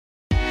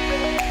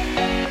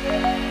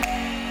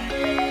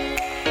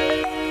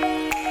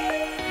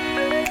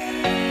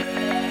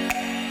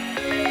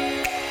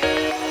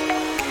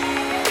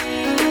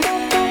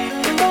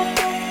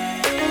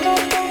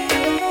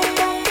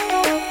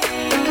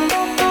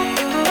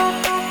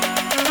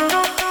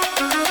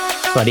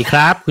สวัสดีค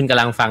รับคุณก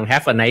ำลังฟัง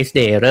Have a nice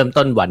day เริ่ม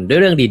ต้นวันด้วย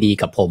เรื่องดี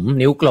ๆกับผม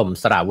นิ้วกลม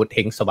สราวุธเฮ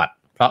งสวัสดิ์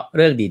เพราะเ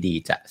รื่องดี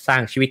ๆจะสร้า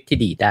งชีวิตที่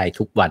ดีได้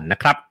ทุกวันนะ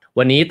ครับ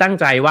วันนี้ตั้ง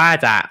ใจว่า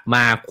จะม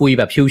าคุยแ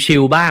บบชิ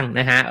ลๆบ้าง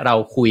นะฮะเรา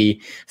คุย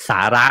สา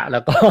ระแล้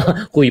วก็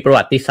คุยประ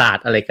วัติศาสต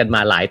ร์อะไรกันม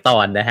าหลายตอ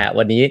นนะฮะ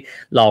วันนี้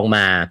ลองม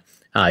า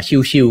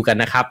ชิลๆกัน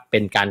นะครับเป็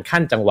นการ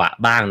ขั้นจังหวะ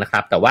บ้างนะครั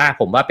บแต่ว่า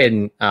ผมว่าเป็น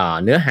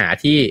เนื้อหา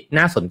ที่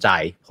น่าสนใจ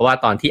เพราะว่า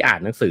ตอนที่อ่าน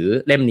หนังสือ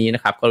เล่มนี้น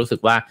ะครับก็รู้สึ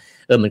กว่า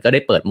มันก็ได้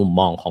เปิดมุม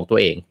มองของตัว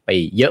เองไป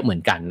เยอะเหมือ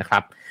นกันนะครั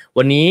บ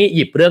วันนี้ห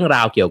ยิบเรื่องร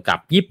าวเกี่ยวกับ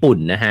ญี่ปุ่น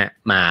นะฮะ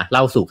มาเ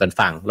ล่าสู่กัน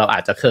ฟังเราอา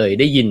จจะเคย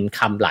ได้ยินค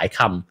ำหลายค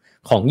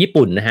ำของญี่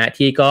ปุ่นนะฮะ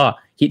ที่ก็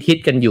ฮิต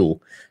กันอยู่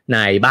ใน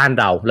บ้าน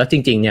เราแล้วจ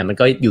ริงๆเนี่ยมัน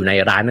ก็อยู่ใน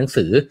ร้านหนัง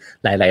สือ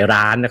หลายๆ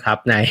ร้านนะครับ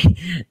ใ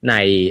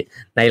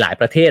นหลาย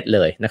ประเทศเล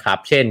ยนะครับ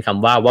เช่นค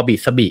ำว่าวาบิ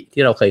สบิ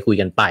ที่เราเคยคุย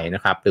กันไปน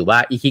ะครับหรือว่า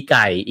อิคิ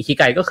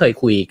ไกก็เคย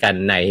คุยกัน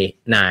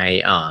ใน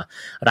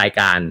ราย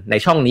การใน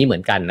ช่องนี้เหมื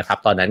อนกันนะครับ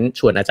ตอนนั้น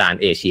ชวนอาจารย์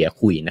เอเชีย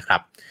คุยนะครั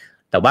บ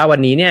แต่ว่าวัน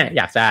นี้เนี่ยอ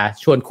ยากจะ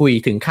ชวนคุย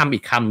ถึงคำอี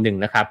กคำหนึ่ง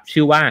นะครับ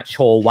ชื่อว่าโช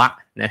วะ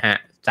นะฮะ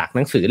จากห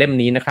นังสือเล่ม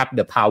นี้นะครับ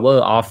The Power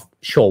of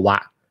Showa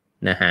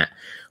นะฮะ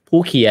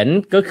ผู้เขียน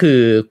ก็คือ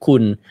คุ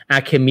ณอา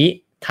เคมิ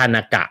ทาน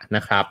ากะน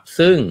ะครับ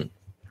ซึ่ง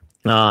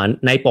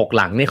ในปก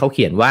หลังเนี่ยเขาเ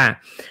ขียนว่า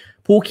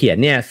ผู้เขียน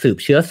เนี่ยสืบ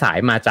เชื้อสาย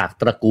มาจาก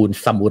ตระกูล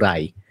ซามูไร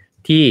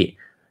ที่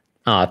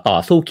ต่อ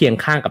สู้เคียง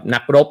ข้างกับนั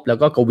กรบแล้ว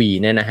ก็กวี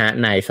เนี่ยนะฮะ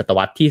ในศตว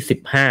รรษที่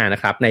15นะ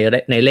ครับ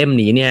ในเล่ม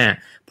นี้เนี่ย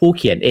ผู้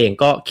เขียนเอง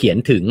ก็เขียน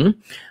ถึง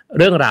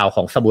เรื่องราวข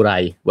องซามูไร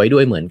ไว้ด้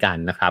วยเหมือนกัน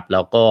นะครับแ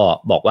ล้วก็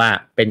บอกว่า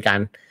เป็นการ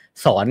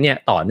สอนเนี่ย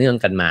ต่อเนื่อง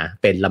กันมา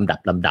เป็นลำ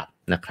ดับ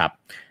นะครับ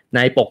ใ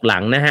นปกหลั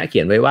งนะฮะเขี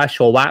ยนไว้ว่าโช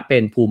วะเป็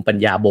นภูมิปัญ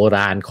ญาโบร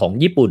าณของ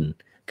ญี่ปุ่น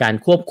การ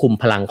ควบคุม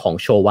พลังของ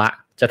โชวะ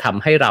จะท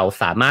ำให้เรา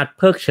สามารถเ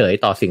พิกเฉย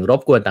ต่อสิ่งร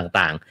บกวน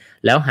ต่าง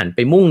ๆแล้วหันไป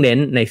มุ่งเน้น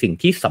ในสิ่ง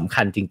ที่สำ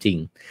คัญจริง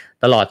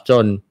ๆตลอดจ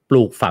นป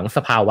ลูกฝังส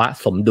ภาวะ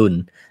สมดุล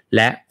แ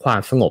ละควา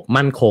มสงบ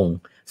มั่นคง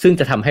ซึ่ง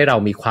จะทำให้เรา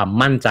มีความ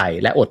มั่นใจ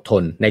และอดท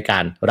นในกา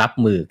รรับ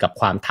มือกับ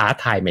ความท้า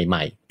ทายให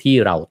ม่ๆที่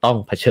เราต้อง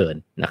เผชิญ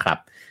นะครับ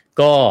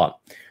ก็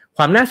ค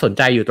วามน่าสนใ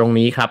จอยู่ตรง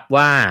นี้ครับ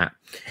ว่า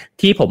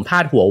ที่ผมพา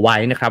ดหัวไว้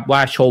นะครับว่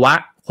าโชวะ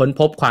ค้น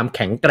พบความแ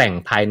ข็งแกร่ง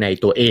ภายใน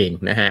ตัวเอง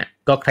นะฮะ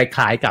ก็ค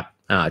ล้ายๆกับ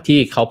ที่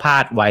เขาพา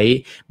ดไว้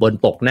บน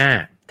ปกหน้า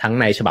ทั้ง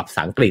ในฉบับภาษ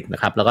าอังกฤษนะ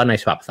ครับแล้วก็ใน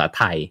ฉบับภาษาไ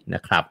ทยน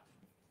ะครับ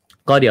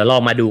ก็เดี๋ยวลอ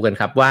งมาดูกัน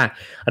ครับว่า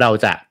เรา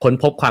จะค้น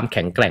พบความแ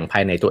ข็งแกร่งภา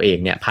ยในตัวเอง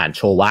เนี่ยผ่านโ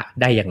ชวะ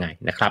ได้ยังไง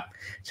นะครับ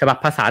ฉบับ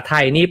ภาษาไท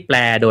ยนี่แปล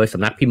โดยส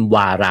ำนักพิมพ์ว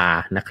ารา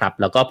นะครับ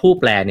แล้วก็ผู้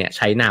แปลเนี่ยใ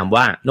ช้นาม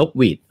ว่านกห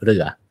วีดเรื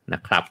อน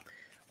ะครับ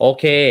โอ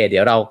เคเดี๋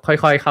ยวเราค่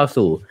อยๆเข้า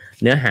สู่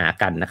เนื้อหา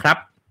กันนะครับ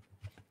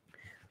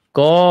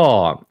ก็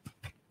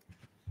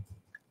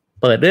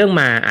เปิดเรื่อง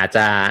มาอาจจ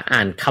ะอ่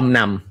านคำน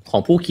ำขอ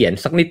งผู้เขียน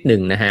สักนิดหนึ่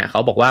งนะฮะเขา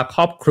บอกว่าค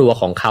รอบครัว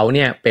ของเขาเ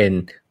นี่ยเป็น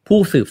ผู้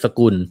สืบส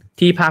กุล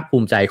ที่ภาคภู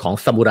มิใจของ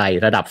ซามูไร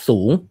ระดับสู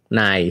งใ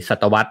นศ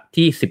ตวรรษ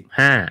ที่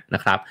15น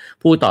ะครับ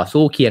ผู้ต่อ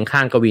สู้เคียงข้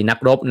างกวีนัก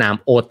รบนาม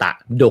โอตะ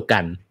โดกั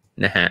น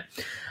นะฮะ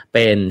เ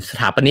ป็นส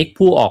ถาปนิก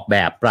ผู้ออกแบ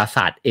บปราส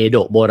าทเอโด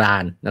ะโบรา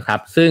ณนะครับ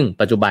ซึ่ง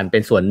ปัจจุบันเป็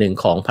นส่วนหนึ่ง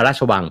ของพระรา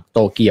ชวังโต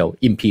เกียว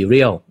อิมพีเรี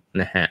ยล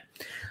นะฮะ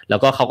แล้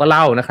วก็เขาก็เ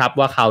ล่านะครับ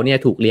ว่าเขาเนี่ย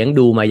ถูกเลี้ยง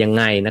ดูมายัง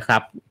ไงนะครั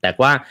บแต่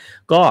ว่า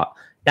ก็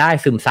ได้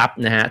ซึมซับ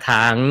นะฮะ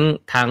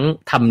ทั้ง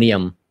ธรรมเนีย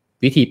ม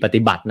วิธีป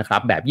ฏิบัตินะครั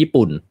บแบบญี่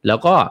ปุ่นแล้ว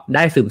ก็ไ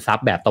ด้ซึมซับ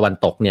แบบตะวัน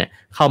ตกเนี่ย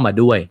เข้ามา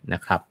ด้วยน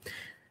ะครับ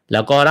แ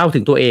ล้วก็เล่าถึ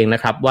งตัวเองน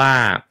ะครับว่า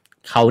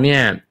เขาเนี่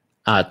ย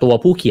ตัว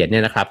ผู้เขียนเนี่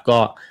ยนะครับ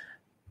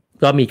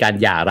ก็มีการ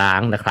หย่าร้า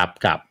งนะครับ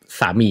กับ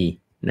สามี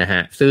นะฮ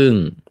ะซึ่ง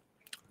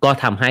ก็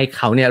ทำให้เ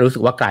ขาเนี่ยรู้สึ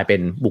กว่ากลายเป็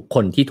นบุคค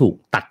ลที่ถูก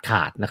ตัดข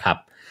าดนะครับ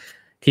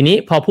ทีนี้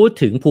พอพูด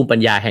ถึงภูมิปัญ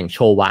ญาแห่งโช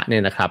วะเนี่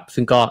ยนะครับ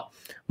ซึ่งก็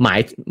หมาย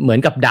เหมือน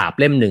กับดาบ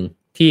เล่มหนึ่ง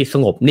ที่ส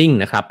งบนิ่ง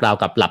นะครับราว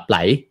กับหลับไหล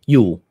อ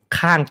ยู่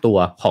ข้างตัว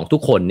ของทุ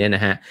กคนเนี่ยน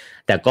ะฮะ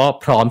แต่ก็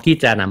พร้อมที่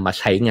จะนำมา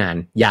ใช้งาน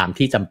ยาม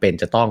ที่จำเป็น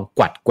จะต้อง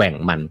กวัดแกว่ง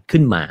มัน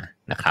ขึ้นมา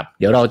นะครับ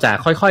เดี๋ยวเราจะ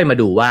ค่อยๆมา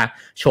ดูว่า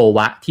โชว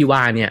ะที่ว่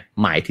าเนี่ย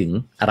หมายถึง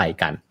อะไร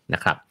กันน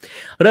ะครับ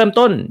เริ่ม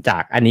ต้นจา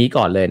กอันนี้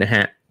ก่อนเลยนะฮ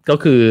ะก็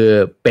คือ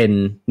เป็น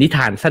นิท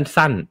าน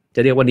สั้นๆจะ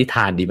เรียกว่านิท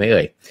านดีไหมเ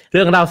อ่ยเ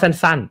รื่องเล่า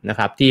สั้นๆนะค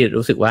รับที่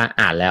รู้สึกว่า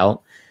อ่านแล้ว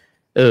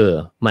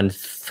มัน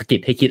สะกิด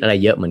ให้คิดอะไร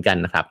เยอะเหมือนกัน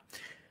นะครับ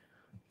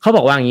เขาบ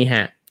อกว่าอย่างนี้ฮ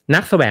ะนั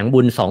กแสวง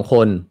บุญ2ค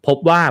นพบ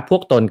ว่าพว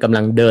กตนกำ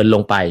ลังเดินล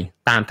งไป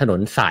ตามถนน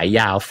สายย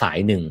าวสาย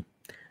หนึ่ง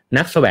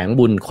นักแสวง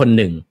บุญคน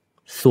หนึ่ง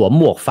สวม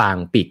หมวกฟาง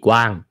ปีกก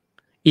ว้าง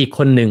อีกค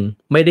นหนึ่ง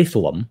ไม่ได้ส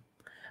วม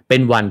เป็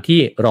นวันที่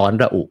ร้อน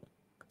ระอุ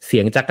เสี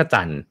ยงจัก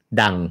จั่น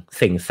ดังเ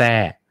ซ็งแซ่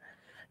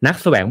นัก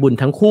แสวงบุญ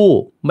ทั้งคู่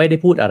ไม่ได้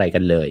พูดอะไรกั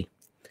นเลย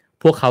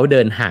พวกเขาเดิ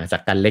นห่างจา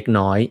กกันเล็ก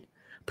น้อย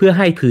เพื่อใ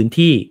ห้พื้น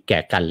ที่แก่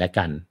กันและ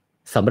กัน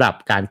สำหรับ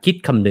การคิด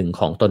คำนึง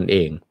ของตนเอ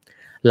ง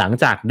หลัง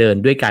จากเดิน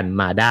ด้วยกัน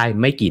มาได้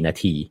ไม่กี่นา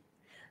ที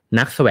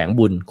นักแสวง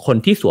บุญคน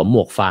ที่สวมหม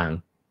วกฟาง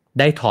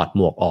ได้ถอดห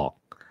มวกออก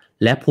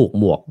และผูก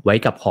หมวกไว้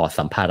กับห่อ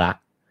สัมภาระ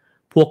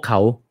พวกเขา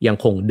ยัง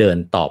คงเดิน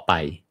ต่อไป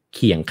เ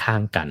คียงข้า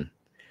งกัน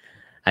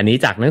อันนี้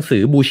จากหนังสื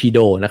อบูชิโด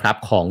นะครับ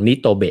ของนิ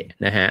โตเบะ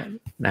นะฮะ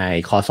ใน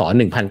คศ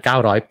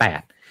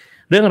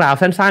1908เรื่องราว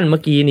สั้นๆเมื่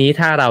อกี้นี้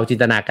ถ้าเราจิน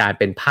ตนาการ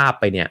เป็นภาพ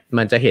ไปเนี่ย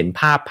มันจะเห็น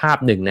ภาพ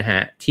หนึ่งนะฮ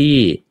ะที่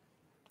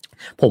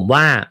ผม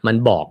ว่ามัน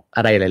บอกอ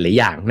ะไรหลายๆ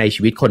อย่างใน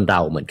ชีวิตคนเรา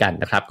เหมือนกัน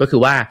นะครับก็คื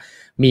อว่า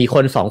มีค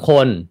นสองค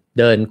น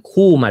เดิน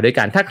คู่มาด้วย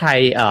กันถ้าใคร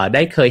ไ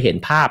ด้เคยเห็น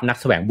ภาพนัก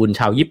แสวงบุญ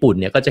ชาวญี่ปุ่น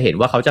เนี่ยก็จะเห็น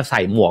ว่าเขาจะใ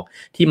ส่หมวก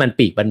ที่มัน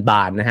ปีกบ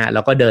านๆนะฮะแ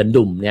ล้วก็เดิน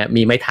ดุ่มเนี่ย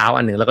มีไม้เท้า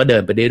อันนึงแล้วก็เดิ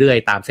นไปเรื่อย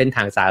ๆตามเส้นท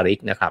างจาริก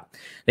นะครับ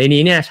ใน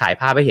นี้เนี่ยฉาย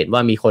ภาพให้เห็นว่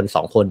ามีคนส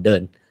องคนเดิ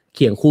นเ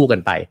คียงคู่กัน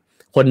ไป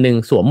คนนึง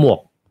สวมหมวก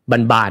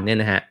บานๆเนี่ย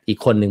นะฮะอีก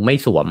คนนึงไม่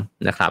สวม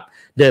นะครับ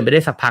เดินไปได้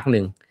สักพักนึ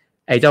ง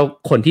ไอ้เจ้า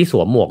คนที่ส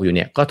วมหมวกอยู่เ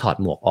นี่ยก็ถอด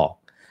หมวกออก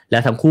แล้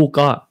วทั้งคู่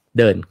ก็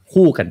เดิน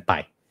คู่กันไป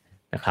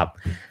นะครับ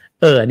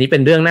อันนี้เป็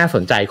นเรื่องน่าส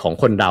นใจของ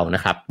คนเราน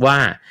ะครับว่า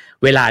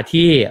เวลา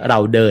ที่เรา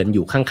เดินอ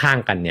ยู่ข้าง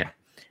ๆกันเนี่ย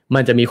มั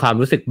นจะมีความ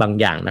รู้สึกบาง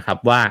อย่างนะครับ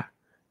ว่า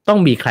ต้อง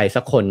มีใคร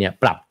สักคนเนี่ย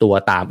ปรับตัว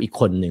ตามอีก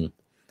คนนึง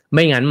ไ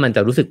ม่งั้นมันจ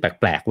ะรู้สึกแ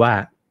ปลกๆว่า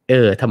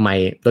ทำไม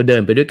เราเดิ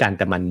นไปด้วยกันแ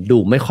ต่มันดู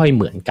ไม่ค่อยเ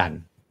หมือนกัน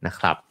นะ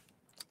ครับ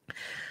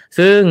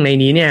ซึ่งใน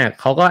นี้เนี่ย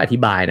เขาก็อธิ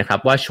บายนะครับ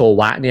ว่าโช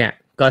วะเนี่ย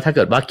ก็ถ้าเ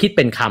กิดว่าคิดเ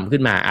ป็นคำขึ้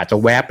นมาอาจจะ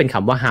แวบเป็นค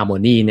ำว่า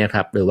harmony เนี่ยค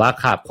รับหรือว่า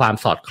ความ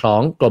สอดคล้อ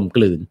งกลมก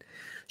ลืน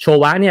โช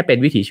วะเนี่ยเป็น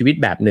วิถีชีวิต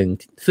แบบหนึ่ง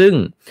ซึ่ง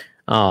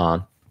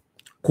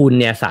คุณ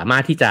เนี่ยสามาร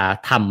ถที่จะ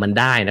ทำมัน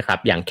ได้นะครับ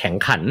อย่างแข็ง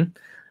ขัน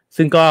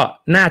ซึ่งก็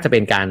น่าจะเป็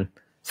นการ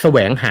แสว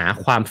งหา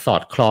ความสอ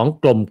ดคล้อง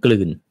กลมกลื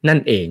นนั่น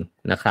เอง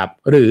นะครับ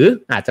หรือ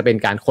อาจจะเป็น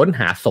การค้น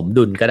หาสม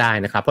ดุลก็ได้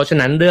นะครับเพราะฉะ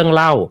นั้นเรื่องเ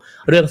ล่า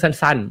เรื่อง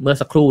สั้นๆเมื่อ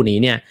สักครู่นี้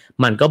เนี่ย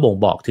มันก็บ่ง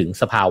บอกถึง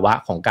สภาวะ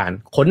ของการ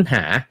ค้นห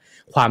า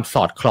ความส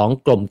อดคล้อง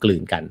กลมกลื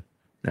นกัน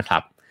นะครั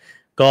บ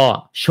ก็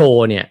โช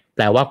เนี่ยแป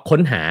ลว่าค้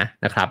นหา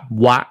นะครับ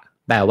วะ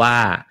แปลว่า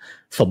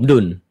สมดุ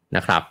ลน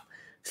ะครับ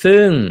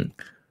ซึ่ง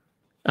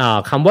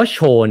คำว่าโช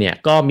เนี่ย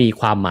ก็มี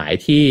ความหมาย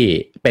ที่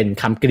เป็น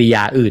คำกริย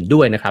าอื่นด้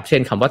วยนะครับเช่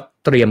นคำว่า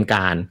เตรียมก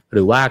ารห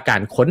รือว่ากา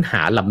รค้นห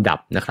าลำดับ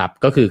นะครับ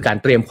ก็คือการ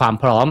เตรียมความ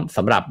พร้อมส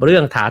ำหรับเรื่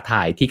องท้าท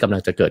ายที่กำลั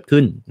งจะเกิด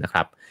ขึ้นนะค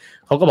รับ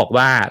เขาก็บอก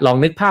ว่าลอง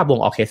นึกภาพวง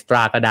ออร์เคสตร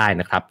าก็ได้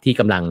นะครับที่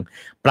กำลัง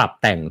ปรับ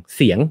แต่งเ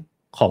สียง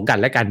ของกัน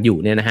และกันอยู่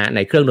เนี่ยนะฮะใน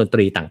เครื่องดนต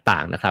รีต่า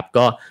งๆนะครับ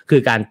ก็คื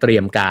อการเตรี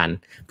ยมการ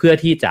เพื่อ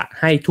ที่จะ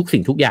ให้ทุกสิ่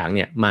งทุกอย่างเ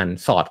นี่ยมัน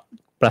สอด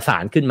ประสา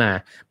นขึ้นมา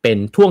เป็น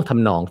ท่วงท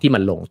ำนองที่มั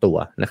นลงตัว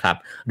นะครับ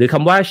หรือค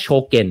ำว่าโช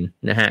เกน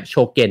นะฮะโช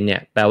เกนเนี่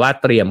ยแปลว่า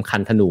เตรียมคั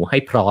นธนูให้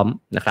พร้อม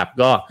นะครับ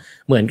ก็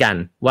เหมือนกัน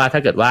ว่าถ้า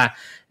เกิดว่า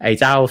ไอ้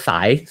เจ้า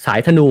สาย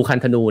ธนูคัน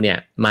ธนูเนี่ย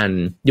มัน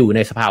อยู่ใน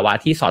สภาวะ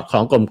ที่สอดคล้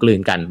องกลมกลื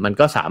นกันมัน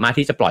ก็สามารถ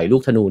ที่จะปล่อยลู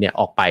กธนูเนี่ย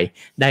ออกไป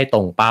ได้ต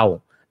รงเป้า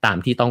ตาม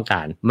ที่ต้องก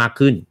ารมาก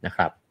ขึ้นนะค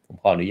รับผม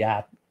ขออนุญา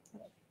ต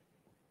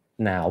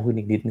หนาวขึ้น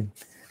อีกนิดนึง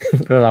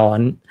ร้อ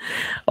น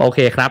โอเค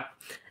ครับ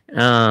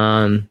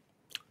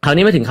คราว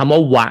นี้มาถึงคำว่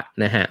าวะ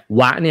นะฮะ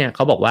วะเนี่ยเข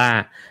าบอกว่า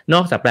น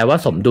อกจากแปลว่า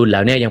สมดุลแล้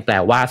วเนี่ยยังแปล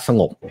ว่าส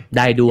งบไ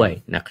ด้ด้วย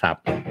นะครับ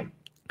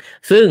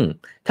ซึ่ง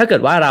ถ้าเกิ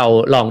ดว่าเรา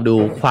ลองดู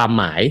ความ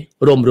หมาย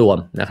รวม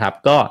ๆนะครับ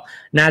ก็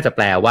น่าจะแป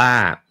ลว่า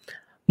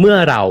เมื่อ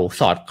เรา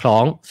สอดคล้อ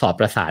งสอด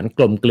ประสานก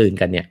ลมกลืน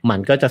กันเนี่ยมัน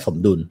ก็จะสม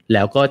ดุลแ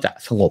ล้วก็จะ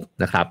สงบ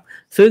นะครับ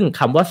ซึ่ง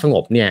คำว่าสง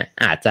บเนี่ย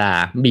อาจจะ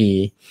มี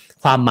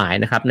ความหมาย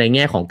นะครับในแ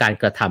ง่ของการ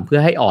กระทำเพื่อ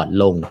ให้อ่อน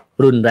ลง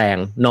รุนแรง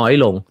น้อย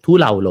ลงทุ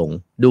เลาลง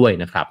ด้วย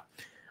นะครับ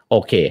โอ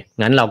เค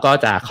งั้นเราก็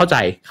จะเข้าใจ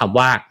คำ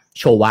ว่า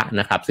โชวะ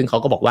นะครับซึ่งเขา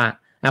ก็บอกว่า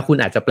คุณ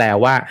อาจจะแปล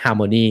ว่า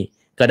harmony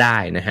ก็ได้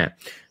นะฮะ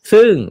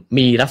ซึ่ง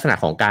มีลักษณะ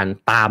ของการ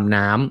ตาม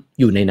น้ำ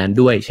อยู่ในนั้น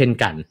ด้วยเช่น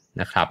กัน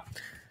นะครับ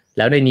แ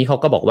ล้วในนี้เขา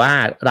ก็บอกว่า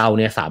เราเ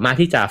นี่ยสามารถ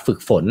ที่จะฝึก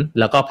ฝน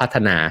แล้วก็พัฒ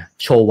นา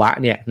โชวะ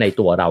เนี่ยใน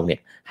ตัวเราเนี่ย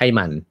ให้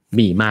มัน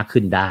มีมาก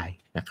ขึ้นได้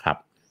นะครับ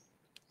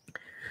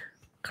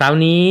คราว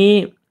นี้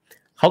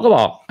เขาก็บ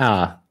อก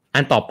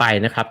อันต่อไป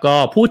นะครับก็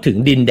พูดถึง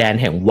ดินแดน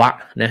แห่งวะ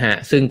นะฮะ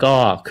ซึ่งก็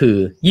คือ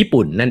ญี่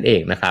ปุ่นนั่นเอ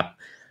งนะครับ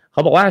เข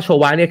าบอกว่าโช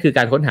วะเนี่ยคือก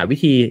ารค้นหาวิ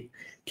ธี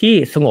ที่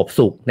สงบ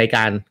สุขในก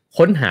าร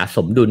ค้นหาส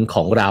มดุลข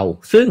องเรา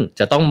ซึ่ง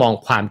จะต้องมอง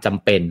ความจ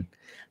ำเป็น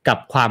กับ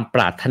ความป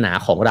รารถนา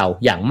ของเรา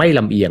อย่างไม่ล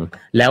ำเอียง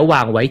แล้วว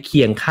างไว้เ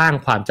คียงข้าง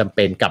ความจำเ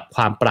ป็นกับค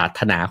วามปราร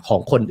ถนาขอ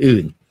งคน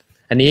อื่น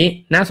อันนี้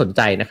น่าสนใ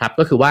จนะครับ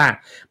ก็คือว่า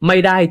ไม่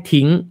ได้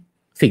ทิ้ง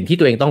สิ่งที่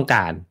ตัวเองต้องก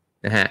าร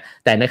นะฮะ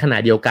แต่ในขณะ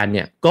เดียวกันเ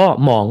นี่ยก็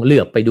มองเหลื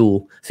อบไปดู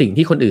สิ่ง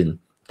ที่คนอื่น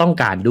ต้อง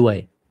การด้วย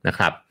นะค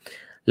รับ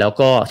แล้ว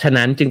ก็ฉะ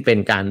นั้นจึงเป็น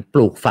การป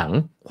ลูกฝัง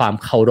ความ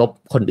เคารพ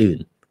คนอื่น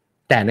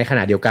แต่ในขณ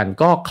ะเดียวกัน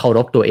ก็เคาร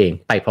พตัวเอง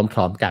ไปพ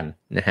ร้อมๆกัน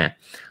นะฮะ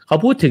เขา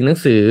พูดถึงหนัง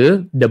สือ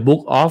The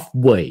Book of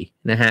Wei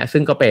นะฮะซึ่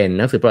งก็เป็นห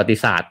นังสือประวัติ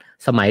ศาสตร์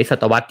สมัยศ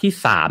ตวรรษที่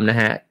3นะ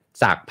ฮะ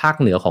จากภาค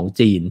เหนือของ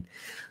จีน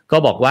ก็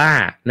บอกว่า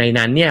ใน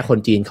นั้นเนี่ยคน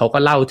จีนเขาก็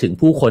เล่าถึง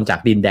ผู้คนจาก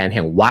ดินแดนแ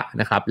ห่งวะ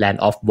นะครับ Land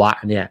of Wa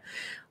เนี่ย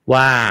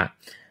ว่า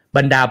บ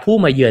รรดาผู้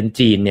มาเยือน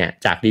จีนเนี่ย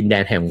จากดินแด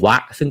นแห่งวะ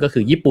ซึ่งก็คื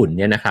อญี่ปุ่นเ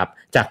นี่ยนะครับ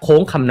จากโค้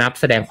งคำนับ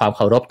แสดงความเค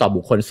ารพต่อบุ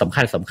คคลสำ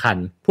คัญ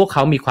พวกเข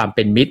ามีความเ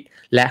ป็นมิตร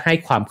และให้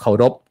ความเคา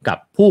รพกับ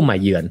ผู้มา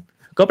เยือน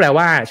ก็แปล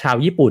ว่าชาว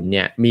ญี่ปุ่นเ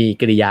นี่ยมี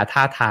กิริยาท่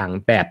าทาง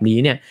แบบนี้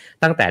เนี่ย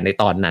ตั้งแต่ใน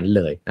ตอนนั้นเ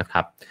ลยนะค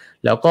รับ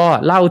แล้วก็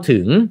เล่าถึ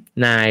ง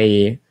ใน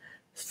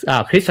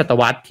คริสตศต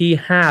วรรษที่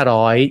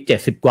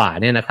570กว่า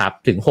เนี่ยนะครับ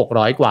ถึง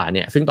600กว่าเ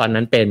นี่ยซึ่งตอน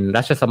นั้นเป็น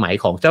รัชสมัย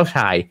ของเจ้าช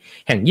าย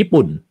แห่งญี่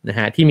ปุ่นนะ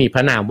ฮะที่มีพร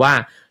ะนามว่า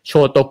โช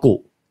โตกุ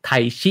ไท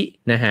ชิ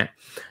นะฮะ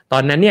ตอ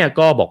นนั้นเนี่ย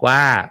ก็บอกว่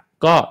า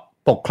ก็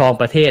ปกครอง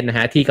ประเทศนะฮ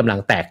ะที่กำลัง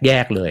แตกแย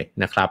กเลย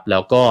นะครับแล้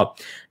วก็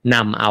น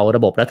ำเอาร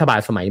ะบบรัฐบาล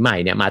สมัยใหม่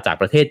เนี่ยมาจาก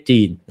ประเทศ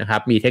จีนนะครั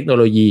บมีเทคโน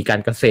โลยีกา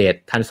รเกษตร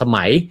ทันส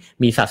มัย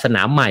มีศาสน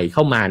าใหม่เข้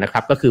ามานะครั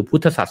บก็คือพุท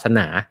ธศาสน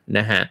าน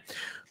ะฮะ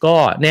ก็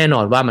แน่นอ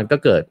นว่ามันก็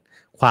เกิด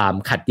ความ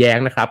ขัดแย้ง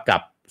นะครับกั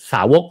บส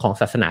าวกของ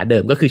ศาสนาเดิ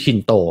มก็คือชิน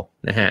โต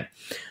นะฮะ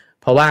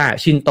เพราะว่า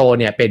ชินโต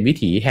เนี่ยเป็นวิ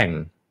ถีแห่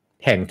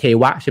งเท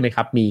วะใช่ไหมค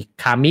รับมี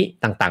คามิ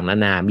ต่างๆนา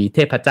นามีเท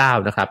พเจ้า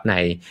นะครับใน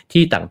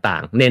ที่ต่า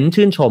งๆเน้น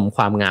ชื่นชมค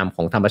วามงามข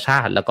องธรรมชา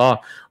ติแล้วก็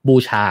บู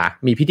ชา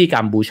มีพิธีกร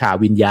รมบูชา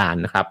วิญญาณ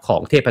นะครับขอ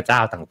งเทพเจ้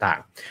าต่าง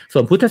ๆส่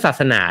วนพุทธศา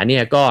สนาเนี่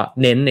ยก็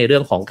เน้นในเรื่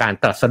องของการ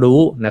ตรัส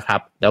รู้นะครั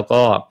บแล้ว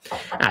ก็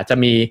อาจจะ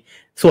มี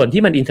ส่วน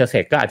ที่มันอินเตอร์เซ็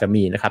กก็อาจจะ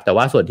มีนะครับแต่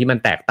ว่าส่วนที่มัน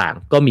แตกต่าง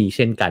ก็มีเ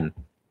ช่นกัน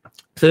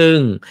ซึ่ง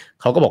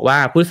เขาก็บอกว่า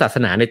พุทธศาส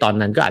นาในตอน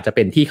นั้นก็อาจจะเ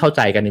ป็นที่เข้าใ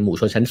จกันในหมู่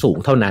ชนชั้นสูง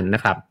เท่านั้นน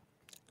ะครับ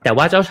แต่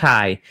ว่าเจ้าชา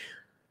ย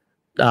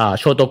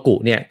โชโตกุ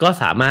เนี่ยก็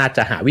สามารถจ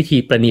ะหาวิธี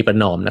ประนีประ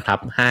นอมนะครับ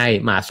ให้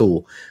มาสู่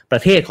ปร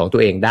ะเทศของตั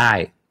วเองได้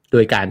โด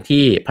ยการ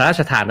ที่พระรา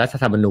ชทานรัฐ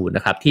ธรรมนูญน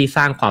ะครับที่ส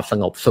ร้างความส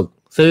งบสุข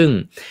ซึ่ง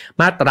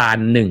มาตรา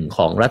1ข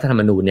องรัฐธรร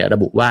มนูญเนี่ยระ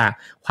บุว่า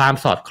ความ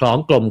สอดคล้อง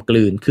กลมก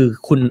ลืน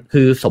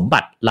คือสมบั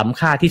ติล้ำ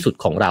ค่าที่สุด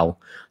ของเรา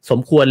สม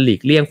ควรหลี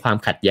กเลี่ยงความ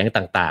ขัดแย้ง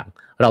ต่าง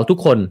ๆเราทุก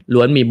คน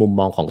ล้วนมีมุม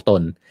มองของต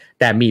น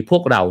แต่มีพว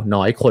กเรา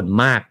น้อยคน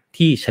มาก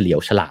ที่เฉลียว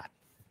ฉลาด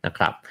นะ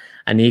ครับ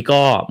อันนี้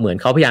ก็เหมือน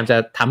เขาพยายามจะ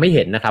ทำให้เ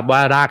ห็นนะครับว่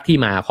ารากที่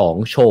มาของ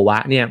โชวะ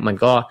เนี่ยมัน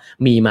ก็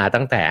มีมา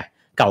ตั้งแต่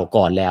เก่า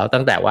ก่อนแล้ว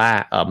ตั้งแต่ว่า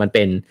มันเ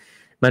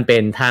ป็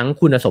นทั้ง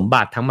คุณสม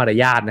บัติทั้งมาร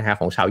ยาทนะฮะ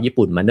ของชาวญี่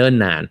ปุ่นมาเนิ่น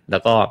นานแล้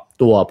วก็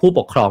ตัวผู้ป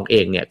กครองเอ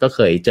งเนี่ยก็เค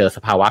ยเจอส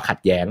ภาวะขัด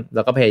แย้งแ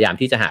ล้วก็พยายาม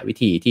ที่จะหาวิ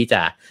ธีที่จ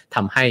ะท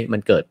ำให้มั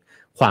นเกิด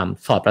ความ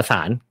สอดประส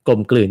านกล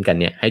มกลืนกัน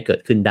เนี่ยให้เกิด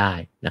ขึ้นได้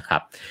นะครั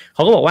บเข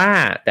าก็บอกว่า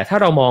แต่ถ้า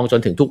เรามองจน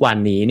ถึงทุกวัน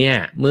นี้เนี่ย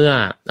เมื่อ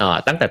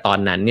ตั้งแต่ตอน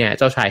นั้นเนี่ย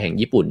เจ้าชายแห่ง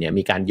ญี่ปุ่นเนี่ย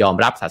มีการยอม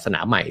รับศาสนา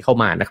ใหม่เข้า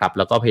มานะครับแ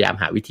ล้วก็พยายาม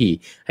หาวิธี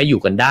ให้อยู่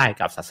กันได้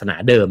กับศาสนา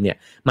เดิมเนี่ย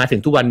มาถึง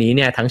ทุกวันนี้เ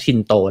นี่ยทั้งชิน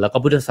โตแล้วก็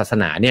พุทธศาส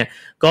นาเนี่ย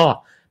ก็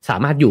สา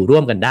มารถอยู่ร่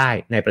วมกันได้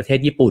ในประเทศ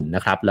ญี่ปุ่นน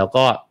ะครับแล้ว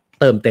ก็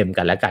เติมเต็ม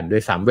กันและกันด้ว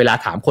ยซ้ำเวลา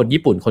ถามคน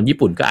ญี่ปุ่น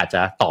ก็อาจจ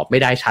ะตอบไม่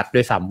ได้ชัดด้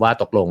วยซ้ำว่า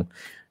ตกลง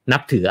นั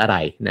บถืออะไร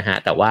นะฮะ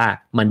แต่ว่า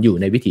มันอยู่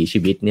ในวิถีชี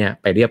วิตเนี่ย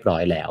ไปเรียบร้อ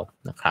ยแล้ว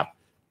นะครับ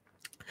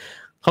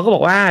เขาก็บ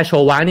อกว่าโช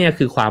วะเนี่ย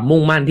คือความมุ่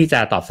งมั่นที่จะ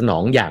ตอบสนอ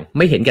งอย่างไ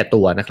ม่เห็นแก่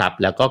ตัวนะครับ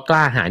แล้วก็ก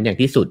ล้าหาญอย่าง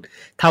ที่สุด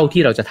เท่า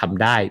ที่เราจะท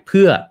ำได้เ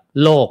พื่อ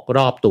โลกร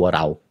อบตัวเร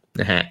า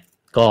นะฮะ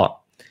ก็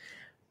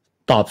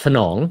ตอบสน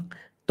อง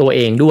ตัวเอ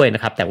งด้วยน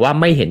ะครับแต่ว่า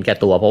ไม่เห็นแก่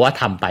ตัวเพราะว่า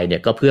ทำไปเนี่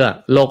ยก็เพื่อ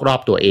โลกรอ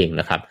บตัวเอง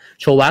นะครับ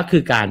โชวะคื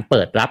อการเ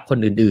ปิดรับคน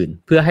อื่น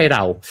ๆเพื่อให้เร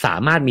าสา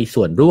มารถมี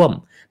ส่วนร่วม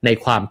ใน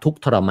ความทุก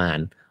ข์ทรมา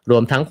นรว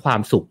มทั้งควา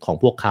มสุขของ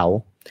พวกเขา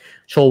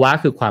โชวะ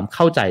คือความเ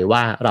ข้าใจว่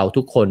าเรา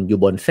ทุกคนอยู่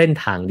บนเส้น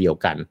ทางเดียว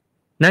กัน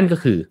นั่นก็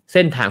คือเ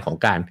ส้นทางของ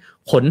การ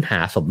ค้นหา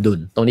สมดุล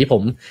ตรงนี้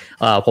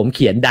ผมเ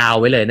ขียนดาว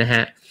ไว้เลยนะฮ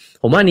ะ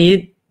ผมว่านี้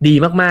ดี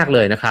มากๆเล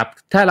ยนะครับ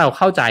ถ้าเราเ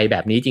ข้าใจแบ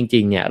บนี้จริ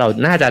งๆเนี่ยเรา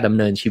น่าจะดำ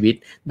เนินชีวิต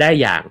ได้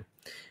อย่า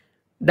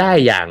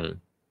ง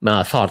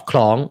สอดค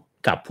ล้อง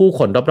กับผู้ค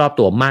นรอบๆ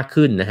ตัวมาก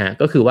ขึ้นนะฮะ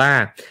ก็คือว่า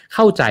เ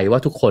ข้าใจว่า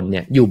ทุกคนเ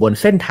นี่ยอยู่บน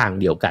เส้นทาง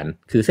เดียวกัน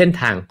คือเส้น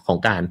ทางของ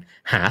การ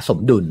หาสม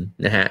ดุล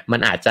นะฮะมัน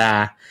อาจจะ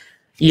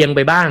เอียงไป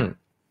บ้าง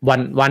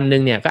วันนึ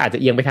งเนี่ยก็อาจจะ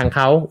เอียงไปทางเข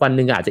าวัน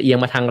นึงอาจจะเอียง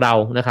มาทางเรา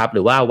นะครับห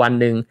รือว่าวัน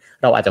นึง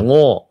เราอาจจะโ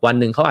ง่วัน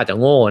นึงเขาอาจจะ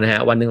โง่นะฮะ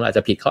วันนึงเราอาจ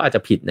จะผิดเขาอาจจ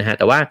ะผิดนะฮะ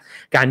แต่ว่า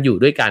การอยู่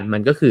ด้วยกันมั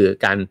นก็คือ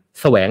การ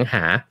แสวงห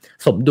า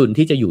สมดุล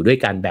ที่จะอยู่ด้วย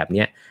กันแบบ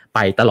นี้ไป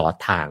ตลอด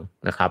ทาง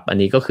นะครับอัน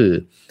นี้ก็คือ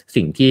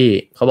สิ่งที่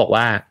เขาบอก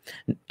ว่า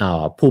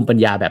ภูมิปัญ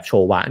ญาแบบโช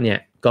วะเนี่ย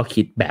ก็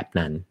คิดแบบ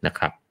นั้นนะค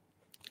รับ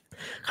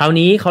คราว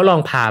นี้เขาลอ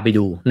งพาไป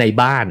ดูใน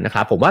บ้านนะค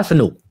รับผมว่าส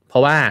นุกเพรา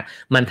ะว่า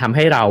มันทำใ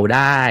ห้เราไ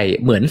ด้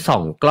เหมือนส่อ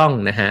งกล้อง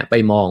นะฮะไป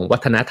มองวั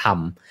ฒนธรรม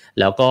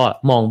แล้วก็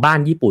มองบ้าน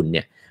ญี่ปุ่นเ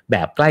นี่ยแบ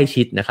บใกล้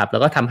ชิดนะครับแล้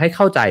วก็ทำให้เ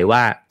ข้าใจว่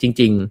าจ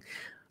ริง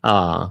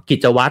ๆกิ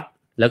จวัตร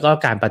แล้วก็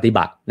การปฏิ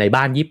บัติใน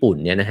บ้านญี่ปุ่น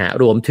เนี่ยนะฮะ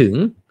รวมถึง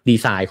ดี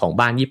ไซน์ของ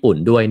บ้านญี่ปุ่น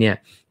ด้วยเนี่ย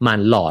มัน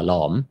หล่อหล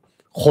อม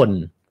คน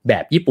แบ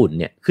บญี่ปุ่น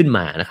เนี่ยขึ้นม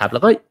านะครับแล้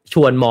วก็ช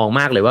วนมอง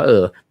มากเลยว่า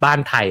บ้าน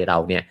ไทยเรา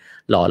เนี่ย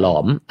หล่อหลอ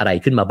มอะไร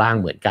ขึ้นมาบ้าง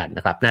เหมือนกันน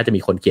ะครับน่าจะมี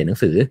คนเขียนหนัง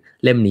สือ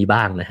เล่มนี้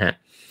บ้างนะฮะ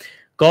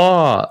ก็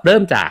เริ่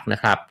มจากนะ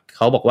ครับเข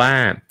าบอกว่า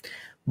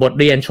บท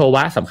เรียนโชว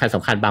ะสำ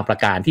คัญบางประ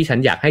การที่ฉัน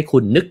อยากให้คุ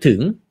ณนึกถึง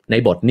ใน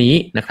บทนี้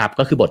นะครับ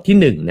ก็คือบท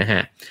ที่1นะฮ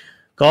ะ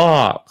ก็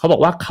เขาบอ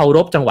กว่าเคาร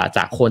พจังหวะจ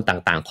ากโคน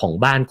ต่างๆของ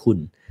บ้านคุณ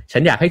ฉั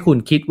นอยากให้คุณ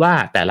คิดว่า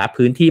แต่ละ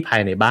พื้นที่ภา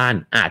ยในบ้าน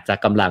อาจจะ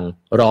กำลัง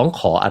ร้องข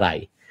ออะไร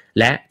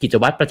และกิจ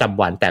วัตรประจ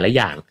ำวันแต่ละอ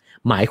ย่าง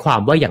หมายควา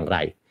มว่าอย่างไร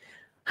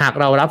หาก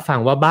เรารับฟัง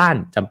ว่าบ้าน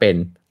จำเป็น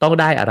ต้อง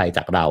ได้อะไรจ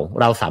ากเ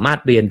ราสามารถ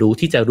เรียนรู้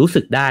ที่จะรู้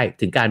สึกได้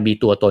ถึงการมี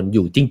ตัวตนอ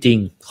ยู่จริง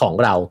ๆของ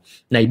เรา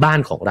ในบ้าน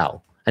ของเรา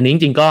อันนี้จ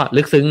ริงๆก็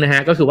ลึกซึ้งนะฮ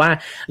ะก็คือว่า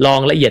ลอง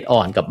ละเอียดอ่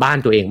อนกับบ้าน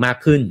ตัวเองมาก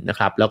ขึ้นนะค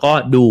รับแล้วก็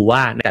ดูว่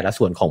าในแต่ละ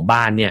ส่วนของ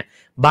บ้านเนี่ย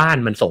บ้าน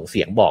มันส่งเ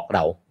สียงบอกเร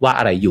าว่า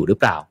อะไรอยู่หรือ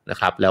เปล่านะ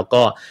ครับแล้ว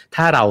ก็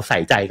ถ้าเราใส่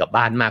ใจกับ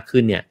บ้านมาก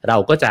ขึ้นเนี่ยเรา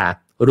ก็จะ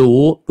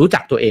รู้จั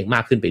กตัวเองม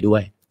ากขึ้นไปด้ว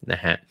ยน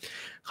ะฮะ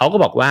เขาก็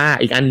บอกว่า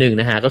อีกอันนึง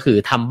นะฮะก็คือ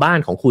ทำบ้าน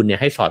ของคุณเนี่ย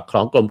ให้สอดคล้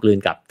องกลมกลืน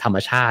กับธรรม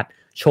ชาติ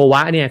โชว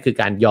ะเนี่ยคือ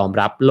การยอม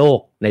รับโลก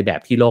ในแบ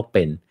บที่โลกเ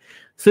ป็น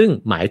ซึ่ง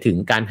หมายถึง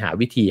การหา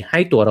วิธีให้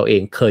ตัวเราเอ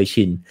งเคย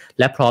ชิน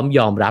และพร้อมย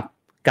อมรับ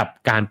กับ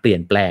การเปลี่ย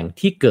นแปลง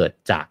ที่เกิด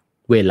จาก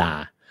เวลา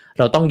เ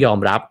ราต้องยอม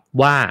รับ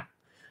ว่า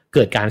เ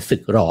กิดการสึ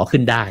กหรอขึ้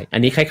นได้อั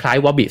นนี้คล้าย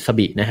ๆวาบิส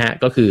บินะฮะ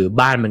ก็คือ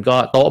บ้านมันก็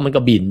โต๊ะมัน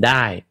ก็บินไ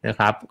ด้นะค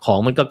รับของ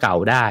มันก็เก่า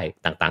ได้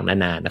ต่างๆนา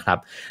นานะครับ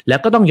แล้ว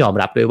ก็ต้องยอม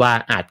รับด้วยว่า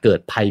อาจเกิด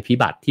ภัยพิ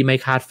บัติที่ไม่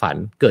คาดฝัน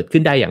เกิดขึ้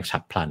นได้อย่างฉั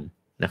บพลัน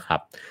นะครับ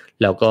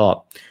แล้วก็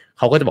เ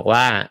ขาก็จะบอก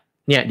ว่า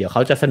เนี่ยเดี๋ยวเข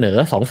าจะเสนอ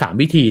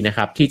 2-3 วิธีนะค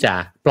รับที่จะ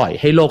ปล่อย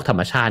ให้โลกธรร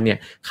มชาติเนี่ย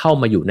เข้า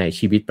มาอยู่ใน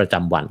ชีวิตประจ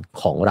ำวัน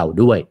ของเรา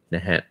ด้วยน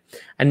ะฮะ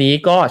อันนี้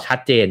ก็ชัด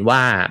เจนว่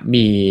า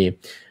มี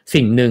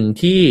สิ่งหนึ่ง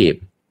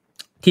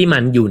ที่มั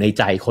นอยู่ใน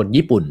ใจคน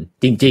ญี่ปุ่น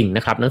จริงๆน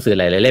ะครับหนังสือ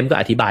หลายๆเล่มก็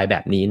อธิบายแบ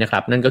บนี้นะครั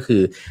บนั่นก็คื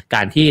อก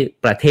ารที่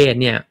ประเทศ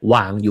เนี่ยว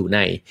างอยู่ใน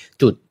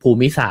จุดภู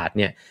มิศาสตร์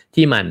เนี่ย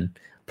ที่มัน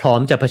พร้อม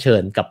จะเผชิ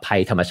ญกับภั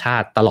ยธรรมชา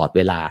ติตลอดเ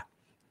วลา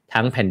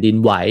ทั้งแผ่นดิน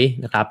ไหว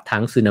นะครับทั้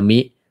งสึนามิ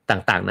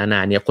ต่างๆนาน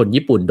าเนี่ยคน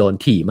ญี่ปุ่นโดน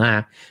ถี่มา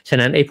กฉะ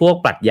นั้นไอ้พวก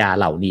ปรัชญา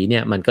เหล่านี้เนี่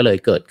ยมันก็เลย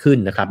เกิดขึ้น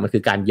นะครับมันคื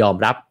อการยอม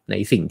รับใน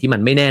สิ่งที่มั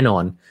นไม่แน่นอ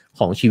น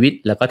ของชีวิต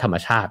แล้วก็ธรรม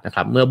ชาตินะค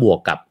รับเมื่อบวก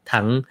กับ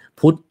ทั้ง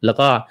พุทธแล้ว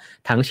ก็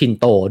ทั้งชิน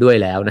โตด้วย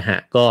แล้วนะฮะ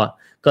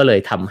ก็เลย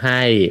ทำให้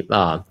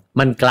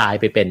มันกลาย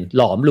ไปเป็นห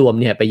ลอมรวม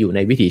เนี่ยไปอยู่ใน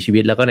วิถีชีวิ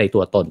ตแล้วก็ในตั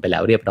วตนไปแล้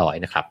วเรียบร้อย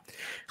นะครับ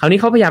คราวนี้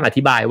เขาพยายามอ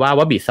ธิบายว่าว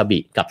าบิสบิ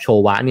กับโช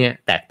วะเนี่ย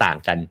แตกต่าง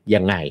กัน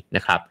ยังไงน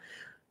ะครับ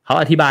เขา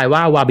อธิบายว่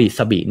าวาบิส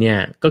บิเนี่ย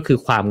ก็คือ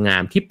ความงา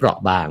มที่เปราะ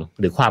บาง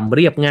หรือความเ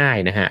รียบง่าย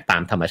นะฮะตา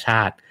มธรรมช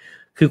าติ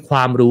คือคว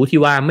ามรู้ที่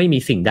ว่าไม่มี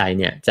สิ่งใด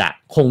เนี่ยจะ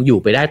คงอยู่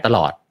ไปได้ตล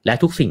อดและ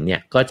ทุกสิ่งเนี่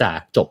ยก็จะ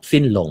จบ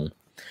สิ้นลง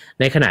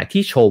ในขณะ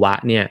ที่โชวะ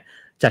เนี่ย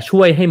จะช่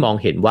วยให้มอง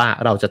เห็นว่า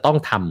เราจะต้อง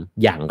ท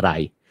ำอย่างไร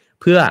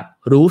เพื่อ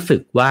รู้สึ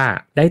กว่า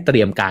ได้เต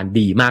รียมการ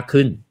ดีมาก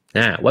ขึ้น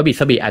วาบิ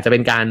สบิอาจจะเป็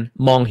นการ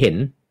มองเห็น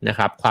นะค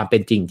รับความเป็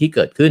นจริงที่เ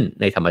กิดขึ้น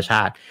ในธรรมช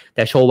าติแ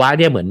ต่โชวะ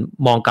เนี่ยเหมือน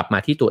มองกลับมา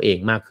ที่ตัวเอง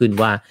มากขึ้น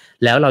ว่า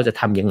แล้วเราจะ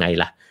ทำยังไง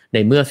ล่ะใน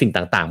เมื่อสิ่ง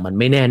ต่างๆมัน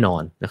ไม่แน่นอ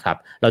นนะครับ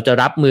เราจะ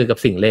รับมือกับ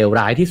สิ่งเลว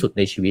ร้ายที่สุดใ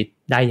นชีวิต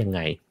ได้ยังไง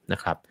นะ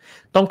ครับ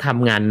ต้องท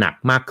ำงานหนัก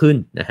มากขึ้น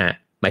นะฮะ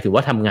หมายถึงว่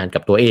าทำงานกั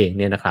บตัวเอง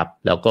เนี่ยนะครับ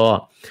แล้ว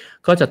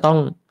ก็จะต้อง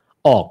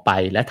ออกไป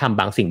และทำ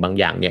บางสิ่งบาง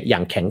อย่างเนี่ยอย่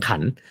างแข็งขั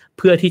นเ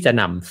พื่อที่จะ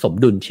นำสม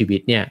ดุลชีวิ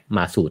ตเนี่ยม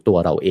าสู่ตัว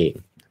เราเอง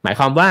หมาย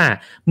ความว่า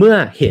เมื่อ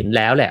เห็นแ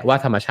ล้วแหละว่า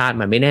ธรรมชาติ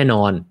มันไม่แน่น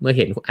อนเมื่อเ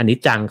ห็นอนิจ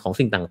จังของ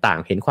สิ่งต่าง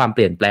ๆเห็นความเป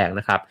ลี่ยนแปลง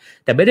นะครับ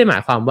แต่ไม่ได้หมา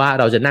ยความว่า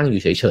เราจะนั่งอ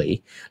ยู่เฉย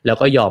ๆแล้ว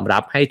ก็ยอมรั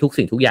บให้ทุก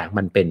สิ่งทุกอย่าง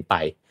มันเป็นไป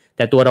แ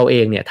ต่ตัวเราเอ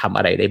งเนี่ยทำอ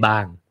ะไรได้บ้า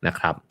งนะ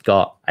ครับก็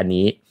อัน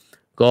นี้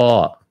ก็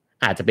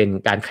อาจจะเป็น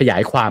การขยา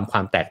ยคว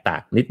ามแตกต่า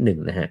งนิดหนึ่ง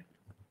นะฮะ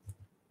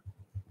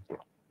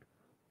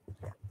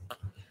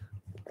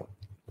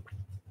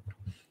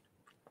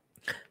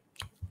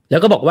แล้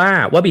วก็บอกว่า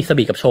วาบิส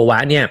บิกับโชวะ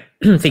เนี่ย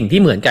สิ่งที่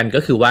เหมือนกันก็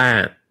คือว่า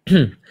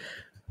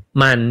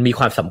มันมีค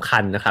วามสำคั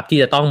ญนะครับที่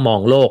จะต้องมอ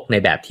งโลกใน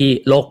แบบที่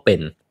โลกเป็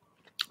น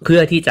เพื่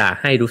อที่จะ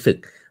ให้รู้สึก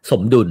ส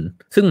มดุล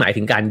ซึ่งหมาย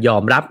ถึงการยอ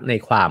มรับใน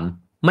ความ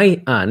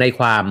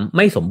ไ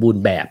ม่สมบูร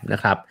ณ์แบบนะ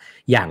ครับ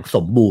อย่างส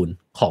มบูรณ์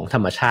ของธร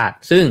รมชาติ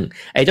ซึ่ง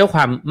ไอ้เจ้าคว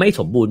ามไม่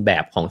สมบูรณ์แบ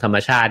บของธรรม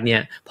ชาติเนี่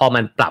ยพอมั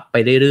นปรับไป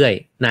เรื่อย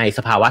ๆในส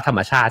ภาวะธรรม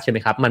ชาติใช่ไหม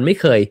ครับมันไม่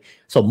เคย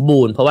สม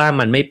บูรณ์เพราะว่า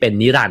มันไม่เป็น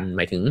นิรันดร์ห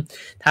มายถึง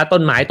ถ้าต้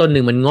นไม้ต้นห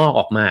นึ่งมันงอก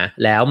ออกมา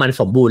แล้วมัน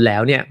สมบูรณ์แล้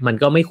วเนี่ยมัน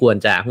ก็ไม่ควร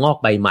จะงอก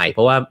ใบใหม่เพ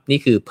ราะว่านี่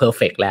คือเพอร์เ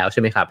ฟกต์แล้วใ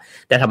ช่ไหมครับ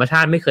แต่ธรรมชา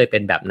ติไม่เคยเป็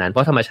นแบบนั้นเพร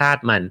าะธรรมชาติ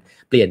มัน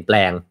เปลี่ยนแปล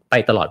งไป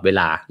ตลอดเว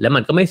ลาแล้วมั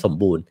นก็ไม่สม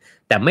บูรณ์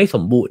แต่ไม่ส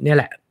มบูรณ์เนี่ย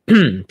แหละ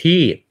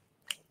ที่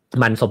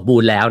มันสมบู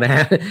รณ์แล้วนะฮ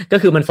ะ ก็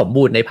คือมันสม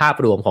บูรณ์ในภาพ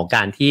รวมของก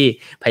ารที่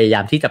พยายา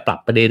มที่จะปรับ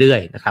ไปเรื่อ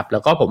ยๆนะครับแล้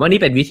วก็ผมว่านี่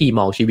เป็นวิธีม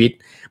องชีวิต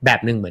แบบ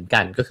นึงเหมือนกั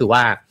นก็คือว่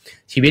า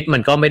ชีวิตมั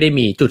นก็ไม่ได้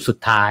มีจุดสุด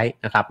ท้าย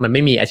นะครับมันไ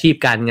ม่มีอาชีพ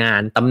การงา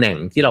นตำแหน่ง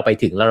ที่เราไป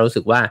ถึงแล้วเรารู้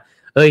สึกว่า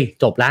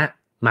จบละ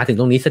มาถึง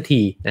ตรงนี้สัก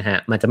ทีนะฮะ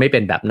มันจะไม่เป็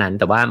นแบบนั้น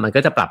แต่ว่ามันก็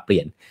จะปรับเปลี่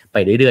ยนไป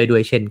เรื่อยๆด้ว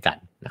ยเช่นกัน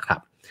นะครับ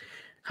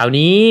คราว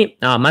นี้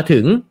มาถึ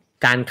ง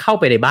การเข้า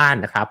ไปในบ้าน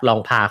นะครับลอง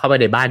พาเข้าไป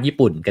ในบ้านญี่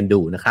ปุ่นกันดู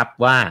นะครับ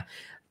ว่า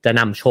จะ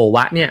นำโชว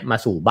ะเนี่ยมา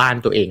สู่บ้าน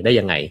ตัวเองได้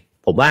ยังไง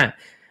ผมว่า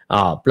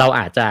เรา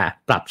อาจจะ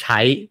ปรับใช้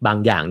บาง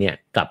อย่างเนี่ย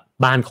กับ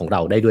บ้านของเร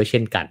าได้ด้วยเช่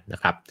นกันนะ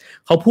ครับ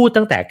เขาพูด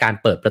ตั้งแต่การ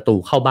เปิดประตู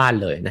เข้าบ้าน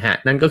เลยนะฮะ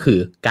นั่นก็คือ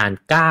การ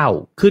ก้าว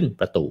ขึ้น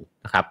ประตู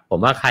นะครับผม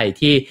ว่าใคร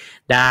ที่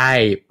ได้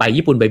ไป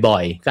ญี่ปุ่นบ่อ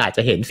ยๆก็อาจจ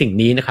ะเห็นสิ่ง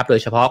นี้นะครับโด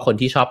ยเฉพาะคน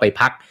ที่ชอบไป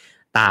พัก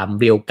ตาม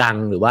เรียวกัง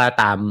หรือว่า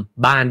ตาม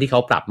บ้านที่เขา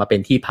ปรับมาเป็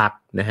นที่พัก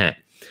นะฮะ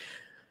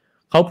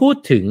เขาพูด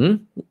ถึง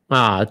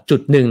จุ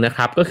ดหนึ่งนะค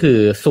รับก็คือ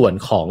ส่วน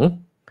ของ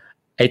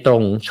ตร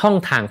งช่อง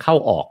ทางเข้า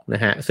ออกน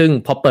ะฮะซึ่ง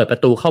พอเปิดปร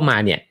ะตูเข้ามา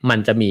เนี่ยมัน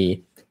จะมี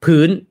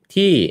พื้น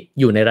ที่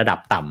อยู่ในระดับ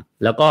ต่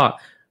ำแล้วก็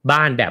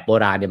บ้านแบบโบ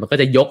ราณเนี่ยมันก็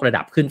จะยกระ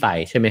ดับขึ้นไป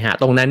ใช่ไหมฮะ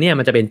ตรงนั้นเนี่ย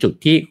มันจะเป็นจุด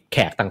ที่แข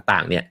กต่า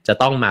งๆเนี่ยจะ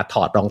ต้องมาถ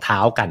อดรองเท้า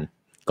กัน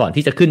ก่อน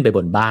ที่จะขึ้นไปบ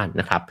นบ้าน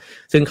นะครับ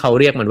ซึ่งเขา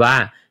เรียกมันว่า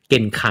เก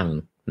นคัง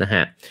นะฮ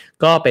ะ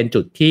ก็เป็น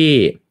จุดที่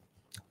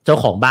เจ้า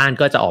ของบ้าน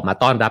ก็จะออกมา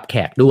ต้อนรับแข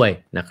กด้วย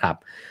นะครับ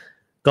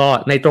ก็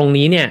ในตรง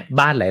นี้เนี่ย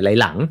บ้านหลาย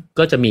ๆหลัง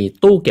ก็จะมี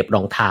ตู้เก็บร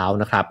องเท้า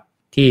นะครับ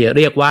ที่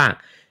เรียกว่า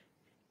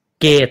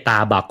เกตา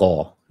บากอ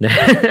นะ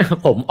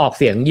ผมออก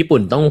เสียงญี่ปุ่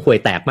นต้องห่วย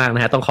แตกมากน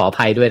ะฮะต้องขออ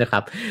ภัยด้วยนะครั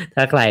บ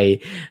ถ้าใคร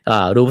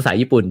รู้ภาษา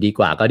ญี่ปุ่นดีก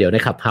ว่าก็เดี๋ยวใน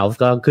Clubhouse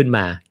ก็ขึ้นม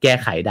าแก้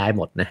ไขได้ห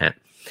มดนะฮะ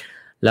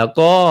แล้ว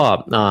ก็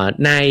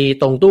ใน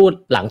ตรงตู้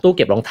หลังตู้เ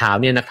ก็บรองเท้า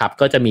เนี่ยนะครับ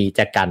ก็จะมีแจ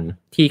กัน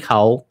ที่เข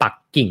าปัก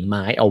กิ่งไ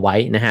ม้เอาไว้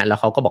นะฮะแล้ว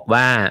เขาก็บอก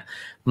ว่า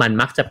มัน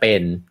มักจะเป็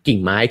นกิ่ง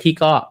ไม้ที่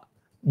ก็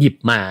หยิบ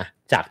มา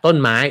จากต้น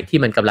ไม้ที่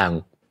มันกำลัง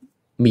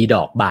มีด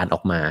อกบานอ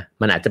อกมา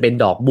มันอาจจะเป็น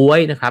ดอกบ๊วย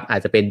นะครับอา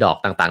จจะเป็นดอก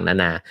ต่างๆนา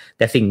นาแ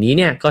ต่สิ่งนี้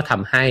เนี่ยก็ท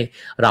ำให้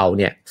เรา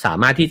เนี่ยสา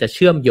มารถที่จะเ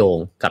ชื่อมโยง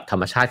กับธร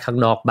รมชาติข้าง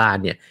นอกบ้าน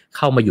เนี่ยเ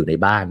ข้ามาอยู่ใน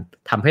บ้าน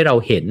ทำให้เรา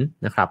เห็น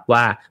นะครับว่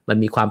ามัน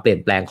มีความเปลี่ย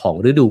นแปลงของ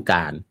ฤดูก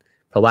าล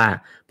เพราะว่า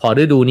พอ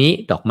ฤดูนี้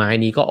ดอกไม้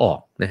นี้ก็ออก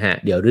นะฮะ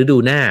เดี๋ยวฤดู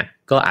หน้า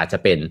ก็อาจจะ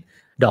เป็น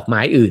ดอกไ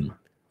ม้อื่น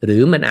หรื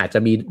อมันอาจจะ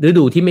มีฤ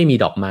ดูที่ไม่มี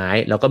ดอกไม้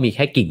แล้วก็มีแ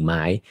ค่กิ่งไ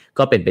ม้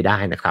ก็เป็นไปได้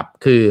นะครับ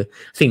คือ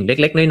สิ่งเ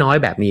ล็กๆน้อย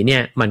ๆแบบนี้เนี่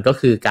ยมันก็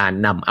คือการ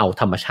นำเอา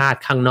ธรรมชาติ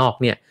ข้างนอก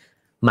เนี่ย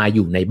มาอ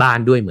ยู่ในบ้าน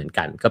ด้วยเหมือน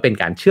กันก็เป็น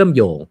การเชื่อมโ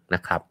ยงน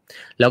ะครับ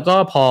แล้วก็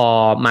พอ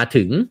มา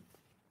ถึง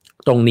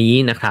ตรงนี้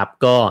นะครับ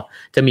ก็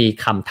จะมี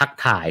คำทัก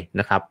ทาย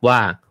นะครับว่า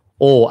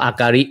โออา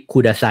การิคุ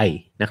ดาไซ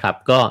นะครับ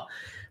ก็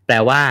แปล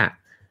ว่า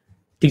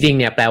จริงๆ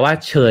เนี่ยแปลว่า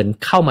เชิญ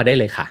เข้ามาได้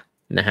เลยค่ะ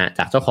นะฮะจ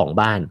ากเจ้าของ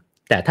บ้าน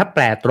แต่ถ้าแป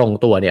ลตรง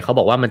ตัวเนี่ยเขาบ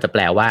อกว่ามันจะแป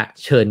ลว่า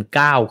เชิญ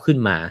ก้าวขึ้น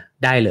มา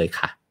ได้เลย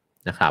ค่ะ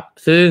นะครับ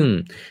ซึ่ง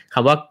ค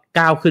ำว่า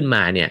ก้าวขึ้นม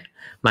าเนี่ย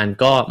มัน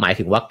ก็หมาย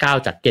ถึงว่าก้าว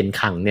จากเกณฑ์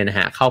คังเนี่ยนะ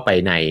ฮะเข้าไป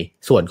ใน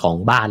ส่วนของ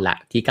บ้านละ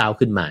ที่ก้าว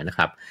ขึ้นมานะค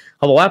รับเ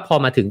ขาบอกว่าพอ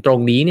มาถึงตรง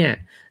นี้เนี่ย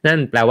นั่น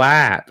แปลว่า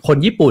คน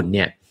ญี่ปุ่นเ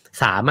นี่ย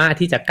สามารถ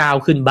ที่จะก้าว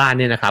ขึ้นบ้าน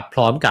เนี่ยนะครับพ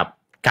ร้อมกับ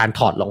การถ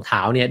อดรองเท้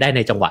าเนี่ยได้ใน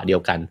จังหวะเดีย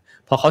วกัน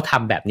เพราะเขาท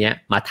ำแบบนี้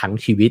มาทั้ง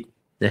ชีวิต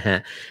นะฮะ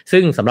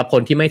ซึ่งสำหรับค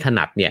นที่ไม่ถ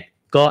นัดเนี่ย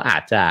ก็อา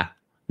จจะ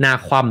หน้า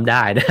คว่ำไ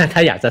ด้นะถ้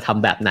าอยากจะท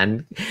ำแบบนั้น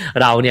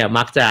เราเนี่ย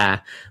มัก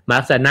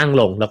จะนั่ง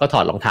ลงแล้วก็ถ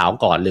อดรองเท้า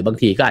ก่อนหรือบาง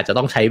ทีก็อาจจะ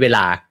ต้องใช้เวล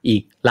าอี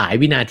กหลาย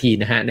วินาที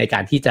นะฮะในกา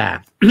รที่จะ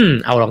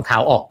เอารองเท้า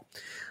ออก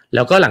แ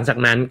ล้วก็หลังจาก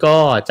นั้นก็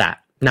จะ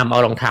นำเอา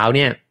รองเท้าเ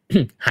นี่ย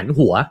หัน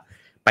หัว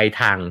ไป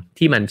ทาง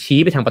ที่มันชี้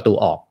ไปทางประตู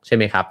ออกใช่ไ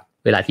หมครับ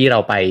เวลาที่เรา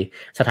ไป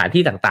สถาน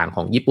ที่ต่างๆข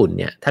องญี่ปุ่น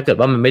เนี่ยถ้าเกิด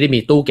ว่ามันไม่ได้มี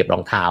ตู้เก็บร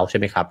องเท้าใช่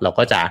ไหมครับเรา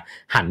ก็จะ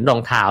หันรอ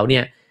งเท้าเนี่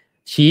ย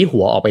ชี้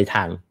หัวออกไปท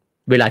าง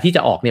เวลาที่จ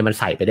ะออกเนี่ยมัน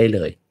ใส่ไปได้เ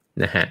ลย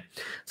นะฮะ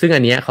ซึ่งอั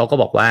นนี้เขาก็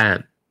บอกว่า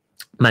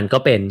มันก็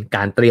เป็นก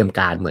ารเตรียม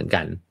การเหมือน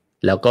กัน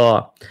แล้วก็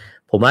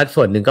ผมว่า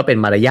ส่วนหนึ่งก็เป็น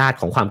มารยาท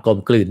ของความกลม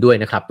กลืนด้วย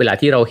นะครับเวลา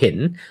ที่เราเห็น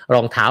ร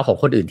องเท้าของ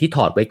คนอื่นที่ถ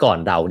อดไว้ก่อน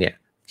เราเนี่ย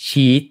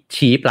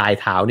ชี้ปลาย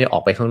เท้าเนี่ยออ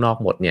กไปข้างนอก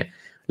หมดเนี่ย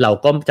เรา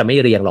ก็จะไม่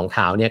เรียงรองเ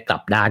ท้าเนี่ยกลั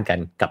บด้านกัน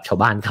กับชาว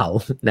บ้านเขา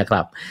นะค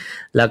รับ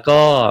แล้วก็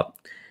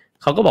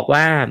เขาก็บอก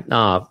ว่า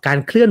การ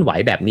เคลื่อนไหว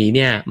แบบนี้เ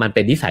นี่ยมันเ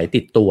ป็นนิสัย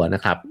ติดตัวน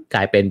ะครับกล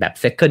ายเป็นแบบ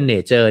second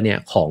nature เนี่ย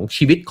ของ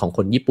ชีวิตของ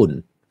คนญี่ปุ่น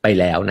ไป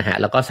แล้วนะฮะ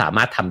แล้วก็สาม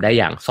ารถทำได้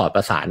อย่างสอดป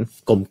ระสาน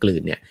กลมกลื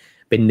นเนี่ย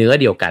เป็นเนื้อ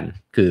เดียวกัน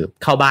คือ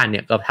เข้าบ้านเ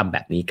นี่ยก็ทำแบ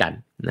บนี้กัน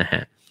นะฮ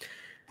ะ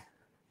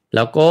แ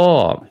ล้วก็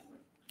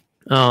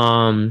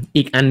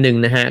อีกอันนึง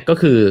นะฮะก็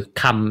คือ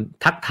ค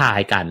ำทักทาย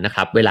กันนะค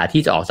รับเวลา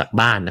ที่จะออกจาก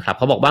บ้านนะครับเ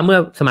ขาบอกว่าเมื่อ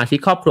สมาชิก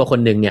ครอบครัวคน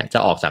หนึ่งเนี่ยจะ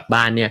ออกจาก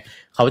บ้านเนี่ย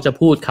เขาจะ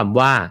พูดคำ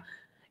ว่า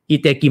อิ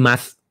เตกิมั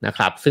สนะค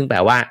รับซึ่งแปล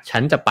ว่าฉั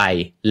นจะไป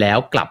แล้ว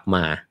กลับม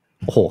า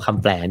โอ้โหค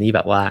ำแปลนี้แบ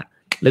บว่า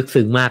ลึก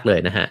ซึ้งมากเลย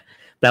นะฮะ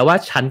แปลว่า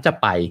ฉันจะ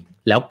ไป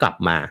แล้วกลับ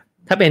มา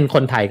ถ้าเป็นค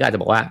นไทยก็อาจจะ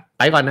บอกว่าไ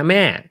ปก่อนนะแ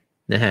ม่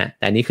นะฮะ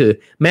แต่นี่คือ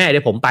แม่เดี๋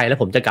ยวผมไปแล้ว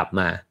ผมจะกลับ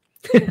มา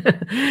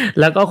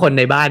แล้วก็คนใ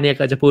นบ้านเนี่ย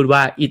ก็จะพูดว่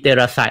าอิเต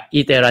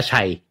ระ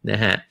ชัยน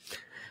ะฮะ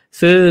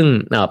ซึ่ง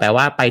แปล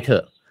ว่าไปเถอ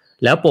ะ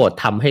แล้วโปรด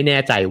ทำให้แน่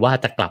ใจว่า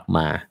จะกลับ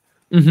มา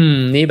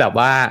นี่แบบ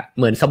ว่าเ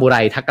หมือนซามูไร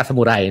ทักกะซา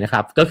มูไรนะค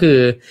รับก็คือ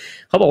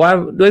เขาบอกว่า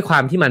ด้วยควา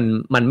มที่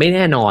มันไม่แ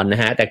น่นอนน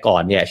ะฮะแต่ก่อ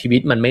นเนี่ยชีวิ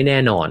ตมันไม่แน่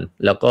นอน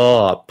แล้วก็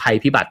ภัย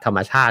พิบัติธรรม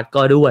ชาติ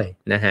ก็ด้วย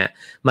นะฮะ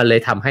มันเลย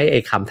ทำให้ไอ้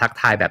คำทัก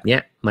ทายแบบเนี้ย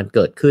มันเ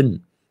กิดขึ้น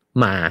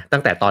มาตั้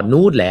งแต่ตอน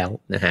นู้นแล้ว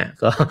นะฮะ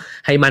ก็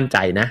ให้มั่นใจ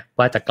นะ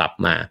ว่าจะกลับ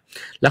มา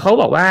แล้วเขา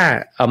บอกว่า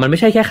มันไม่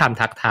ใช่แค่ค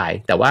ำทักทาย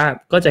แต่ว่า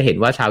ก็จะเห็น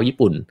ว่าชาวญี่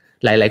ปุ่น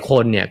หลายๆค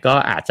นเนี่ยก็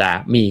อาจจะ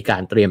มีกา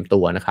รเตรียมตั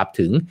วนะครับ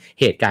ถึง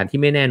เหตุการณ์ที่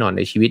ไม่แน่นอนใ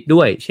นชีวิต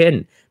ด้วยเช่น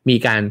มี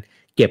การ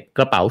เก็บก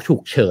ระเป๋าฉุ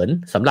กเฉิน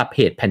สำหรับเห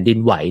ตุแผ่นดิน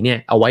ไหวเนี่ย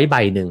เอาไว้ใบ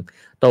หนึ่ง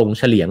ตรง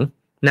เฉลียง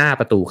หน้า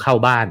ประตูเข้า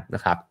บ้านน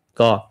ะครับ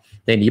ก็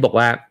ในนี้บอก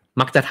ว่า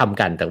มักจะทำ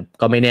กันแต่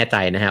ก็ไม่แน่ใจ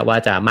นะฮะว่า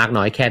จะมาก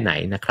น้อยแค่ไหน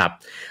นะครับ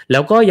แล้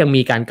วก็ยัง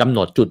มีการกำหน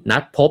ดจุดนั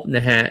ดพบน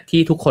ะฮะ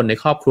ที่ทุกคนใน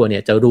ครอบครัวเนี่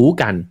ยจะรู้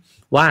กัน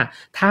ว่า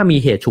ถ้ามี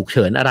เหตุฉุกเ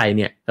ฉินอะไรเ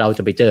นี่ยเราจ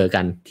ะไปเจอกั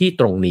นที่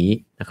ตรงนี้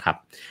นะครับ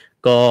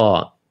ก็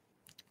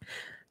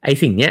ไอ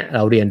สิ่งเนี้ยเร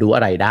าเรียนรู้อ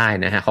ะไรได้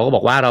นะฮะเขาก็บ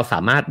อกว่าเราส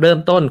ามารถเริ่ม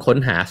ต้นค้น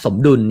หาสม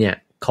ดุลเนี่ย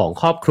ของ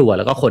ครอบครัวแ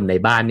ล้วก็คนใน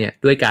บ้านเนี่ย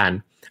ด้วยการ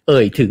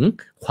ถึง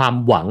ความ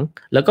หวัง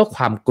แล้วก็ค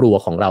วามกลัว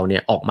ของเราเนี่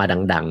ยออกมา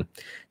ดัง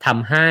ๆท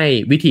ำให้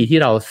วิธีที่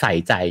เราใส่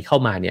ใจเข้า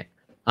มาเนี่ย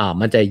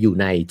มันจะอยู่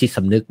ในจิตส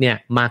ำนึกเนี่ย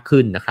มาก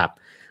ขึ้นนะครับ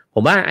ผ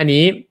มว่าอัน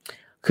นี้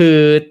คือ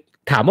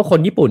ถามว่าคน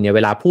ญี่ปุ่นเนี่ยเว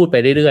ลาพูดไป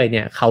เรื่อยๆเ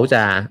นี่ยเขาจ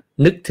ะ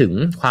นึกถึง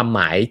ความหม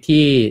าย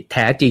ที่แ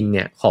ท้จริงเ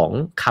นี่ยของ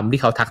คำที่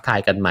เขาทักทาย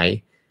กันไหม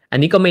อัน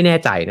นี้ก็ไม่แน่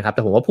ใจนะครับแ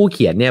ต่ผมว่าผู้เ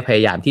ขียนเนี่ยพย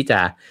ายามที่จะ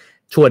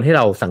ชวนให้เ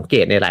ราสังเก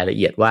ตในรายละ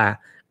เอียดว่า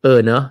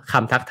เนอะค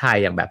ำทักทาย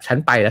อย่างแบบฉัน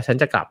ไปแล้วฉัน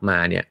จะกลับมา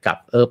เนี่ยกับ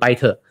ไป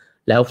เถอะ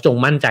แล้วจง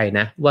มั่นใจ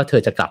นะว่าเธ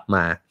อจะกลับม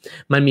า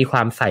มันมีคว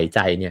ามใส่ใจ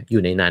เนี่ยอ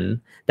ยู่ในนั้น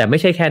แต่ไม่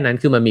ใช่แค่นั้น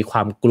คือมันมีคว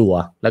ามกลัว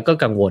แล้วก็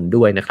กังวล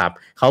ด้วยนะครับ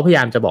เขาพยาย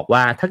ามจะบอกว่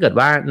าถ้าเกิด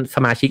ว่าส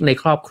มาชิกใน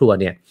ครอบครัว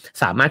เนี่ย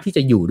สามารถที่จ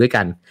ะอยู่ด้วย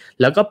กัน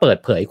แล้วก็เปิด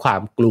เผยควา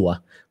มกลัว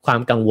ความ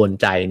กังวล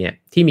ใจเนี่ย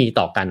ที่มี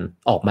ต่อกัน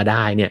ออกมาไ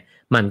ด้เนี่ย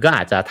มันก็อ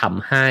าจจะท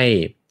ำให้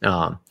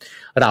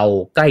เรา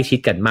ใกล้ชิด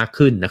กันมาก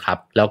ขึ้นนะครับ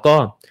แล้วก็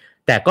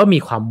แต่ก็มี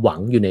ความหวัง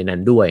อยู่ในนั้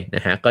นด้วยน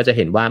ะฮะก็จะเ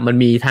ห็นว่ามัน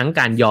มีทั้ง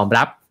การยอม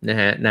รับนะ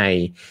ฮะใ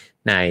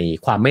น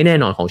ความไม่แน่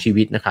นอนของชี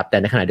วิตนะครับแต่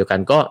ในขณะเดียวกัน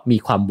ก็มี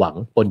ความหวัง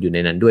ปนอยู่ใน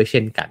นั้นด้วยเ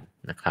ช่นกัน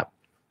นะครับ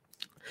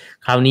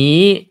คราวนี้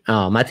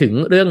มาถึง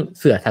เรื่อง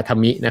เสื่อทาทา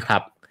มินะครั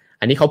บ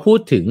อันนี้เขาพูด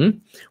ถึง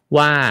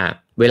ว่า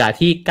เวลา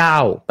ที่ก้า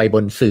วไปบ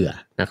นเสื่อ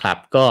นะครับ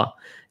ก็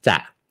จะ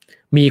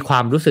มีควา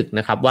มรู้สึกน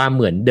ะครับว่าเ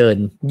หมือนเดิน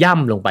ย่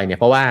ำลงไปเนี่ย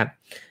เพราะว่า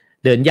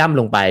เดินย่ำ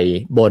ลงไป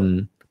บน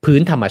พื้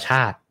นธรรมช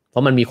าติเพรา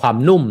ะมันมีความ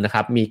นุ่มนะค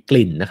รับมีก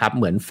ลิ่นนะครับเ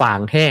หมือนฟาง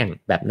แห้ง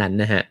แบบนั้น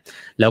นะฮะ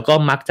แล้วก็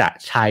มักจะ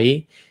ใช้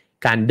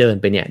การเดิน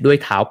ไปเนี่ยด้วย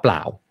เท้าเปล่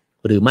า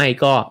หรือไม่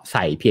ก็ใ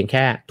ส่เพียงแ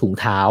ค่ถุง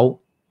เท้า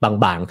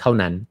บางๆเท่า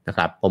นั้นนะค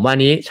รับผมว่า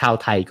นี้ชาว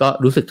ไทยก็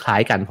รู้สึกคล้า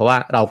ยกันเพราะว่า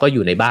เราก็อ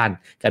ยู่ในบ้าน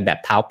กันแบบ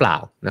เท้าเปล่า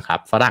นะครับ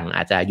ฝรั่งอ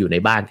าจจะอยู่ใน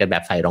บ้านกันแบ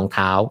บใส่รองเ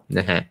ท้า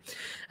นะฮะ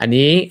อัน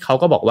นี้เขา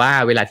ก็บอกว่า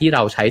เวลาที่เร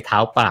าใช้เท้า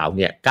เปล่าเ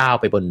นี่ยก้าว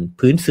ไปบน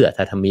พื้นเสื่อท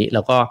าทามิแ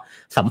ล้วก็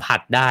สัมผัส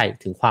ได้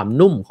ถึงความ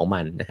นุ่มของ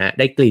มันนะฮะ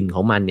ได้กลิ่นข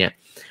องมันเนี่ย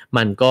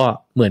มันก็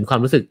เหมือนความ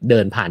รู้สึกเดิ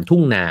นผ่านทุ่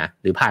งนา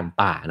หรือผ่าน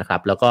ป่านะครั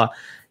บแล้วก็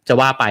จะ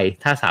ว่าไป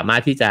ถ้าสามาร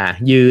ถที่จะ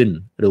ยืน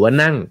หรือว่า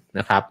นั่ง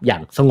นะครับอย่า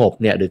งสงบ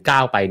เนี่ยหรือก้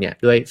าวไปเนี่ย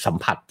ด้วยสัม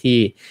ผัส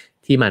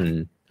ที่มัน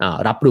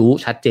รับรู้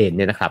ชัดเจนเ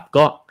นี่ยนะครับ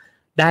ก็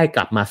ได้ก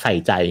ลับมาใส่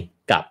ใจ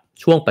กับ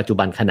ช่วงปัจจุ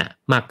บันขณะ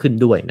มากขึ้น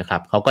ด้วยนะครั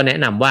บเขาก็แนะ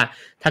นำว่า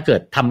ถ้าเกิ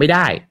ดทำไม่ไ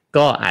ด้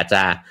ก็อาจจ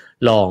ะ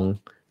ลอง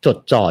จด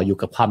จ่ออยู่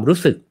กับความรู้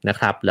สึกนะ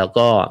ครับแล้ว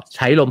ก็ใ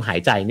ช้ลมหาย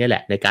ใจเนี่ยแหล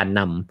ะในการ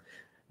น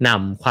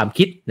ำความ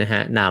คิดนะฮ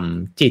ะน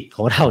ำจิตข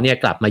องเราเนี่ย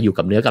กลับมาอยู่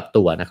กับเนื้อกับ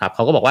ตัวนะครับเข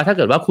าก็บอกว่าถ้าเ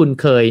กิดว่าคุณ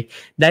เคย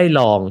ได้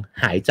ลอง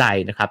หายใจ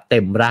นะครับเต็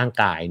มร่าง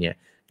กายเนี่ย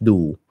ดู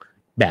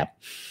แบบ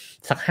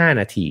สัก5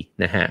นาที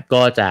นะฮะ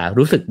ก็จะ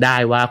รู้สึกได้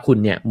ว่าคุณ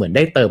เนี่ยเหมือนไ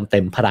ด้เติมเต็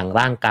มพลัง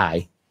ร่างกาย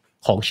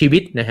ของชีวิ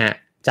ตนะฮะ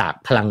จาก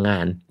พลังงา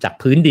นจาก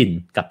พื้นดิน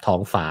กับท้อ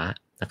งฟ้า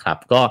นะครับ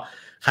ก็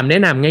คำแนะ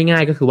นำง่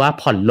ายๆก็คือว่า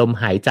ผ่อนลม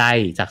หายใจ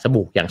จากจ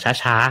มูกอย่าง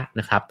ช้าๆ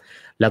นะครับ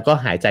แล้วก็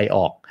หายใจอ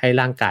อกให้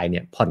ร่างกายเนี่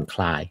ยผ่อนค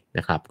ลายน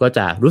ะครับก็จ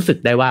ะรู้สึก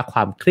ได้ว่าคว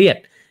ามเครียด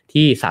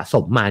ที่สะส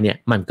มมาเนี่ย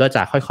มันก็จ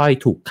ะค่อย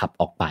ๆถูกขับ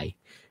ออกไป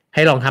ใ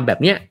ห้ลองทำแบบ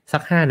เนี้ยสั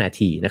ก5นา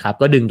ทีนะครับ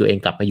ก็ดึงตัวเอง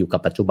กลับมาอยู่กั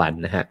บปัจจุบัน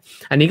นะฮะ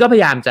อันนี้ก็พย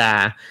ายามจะ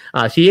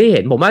ชี้ให้เ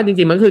ห็นผมว่าจ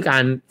ริงๆมันคือกา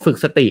รฝึก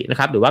สตินะ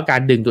ครับหรือว่ากา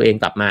รดึงตัวเอง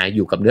กลับมาอ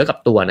ยู่กับเนื้อกับ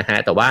ตัวนะฮะ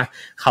แต่ว่า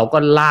เขาก็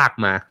ลาก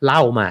มาเล่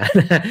ามา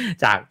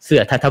จากเสื่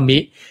อทาทามิ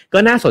ก็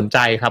น่าสนใจ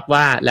ครับ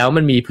ว่าแล้ว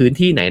มันมีพื้น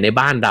ที่ไหนใน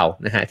บ้านเรา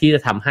นะฮะที่จะ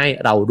ทำให้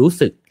เรารู้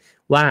สึก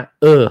ว่า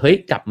เฮ้ย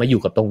กลับมาอ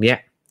ยู่กับตรงเนี้ย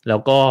แล้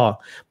วก็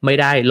ไม่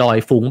ได้ลอย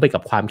ฟุ้งไปกั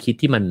บความคิด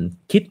ที่มัน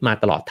คิดมา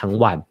ตลอดทั้ง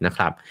วันนะค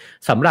รับ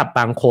สำหรับ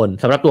บางคน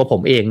สำหรับตัวผ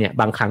มเองเนี่ย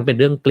บางครั้งเป็น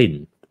เรื่องกลิ่น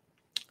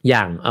อ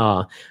ย่าง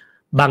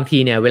บางที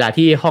เนี่ยเวลา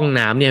ที่ห้อง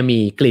น้ำเนี่ยมี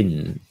กลิ่น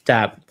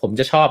ผม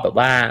จะชอบแบบ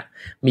ว่า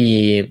มี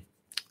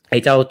ไอ้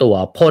เจ้าตัว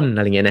พ่นอ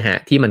ะไรเงี้ยนะฮะ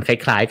ที่มันค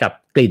ล้ายๆกับ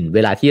กลิ่นเว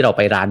ลาที่เราไ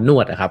ปร้านนว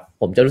ดนะครับ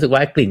ผมจะรู้สึกว่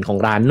ากลิ่นของ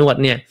ร้านนวด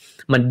เนี่ย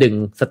มันดึง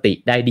สติ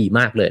ได้ดีม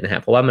ากเลยนะฮะ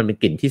เพราะว่ามันเป็น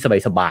กลิ่นที่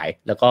สบาย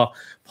ๆแล้วก็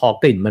พอ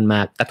กลิ่นมันมา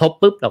กระทบ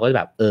ปุ๊บเราก็แ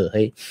บบเ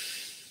ฮ้ย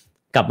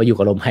กลับมาอยู่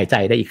กับลมหายใจ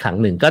ได้อีกครั้ง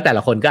หนึ่งก็แต่ล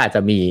ะคนก็อาจจ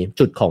ะมี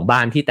จุดของบ้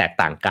านที่แตก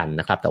ต่างกัน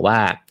นะครับแต่ว่า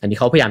อันนี้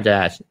เขาพยายามจะ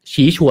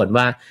ชี้ชวน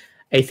ว่า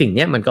ไอ้สิ่ง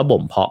นี้มันก็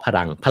บ่มเพาะพ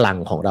ลัง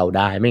ของเราไ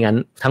ด้ไม่งั้น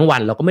ทั้งวั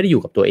นเราก็ไม่ได้อ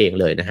ยู่กับตัวเอง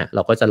เลยนะฮะเร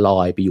าก็จะลอ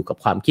ยไปอยู่กับ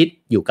ความคิด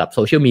อยู่กับโซ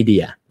เชียลมีเดี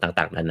ย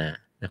ต่างๆนานา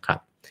นะครับ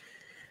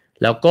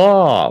แล้วก็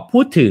พู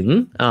ดถึง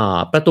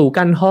ประตู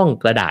กั้นห้อง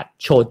กระดาษ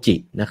โชจิ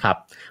นะครับ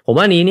ผม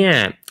ว่านี้เนี่ย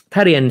ถ้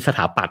าเรียนสถ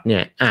าปัตย์เนี่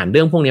ยอ่านเ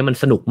รื่องพวกนี้มัน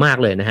สนุกมาก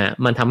เลยนะฮะ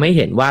มันทำให้เ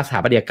ห็นว่าสถา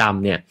ปัตยกรรม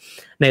เนี่ย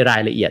ในรา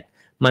ยละเอียด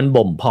มัน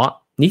บ่มเพาะ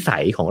นิสั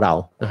ยของเรา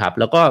นะครับ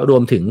แล้วก็รว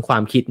มถึงควา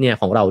มคิดเนี่ย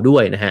ของเราด้ว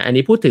ยนะฮะอัน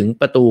นี้พูดถึง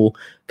ประตู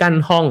กั้น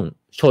ห้อง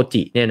โช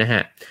จิเนี่ยนะฮ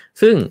ะ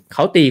ซึ่งเข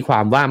าตีควา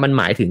มว่ามัน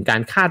หมายถึงกา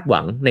รคาดหวั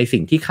งในสิ่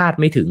งที่คาด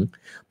ไม่ถึง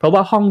เพราะว่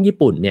าห้องญี่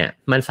ปุ่นเนี่ย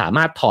มันสาม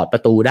ารถถอดปร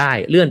ะตูได้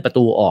เลื่อนประ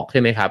ตูออกใ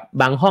ช่ไหมครับ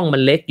บางห้องมั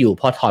นเล็กอยู่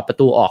พอถอดประ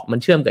ตูออกมัน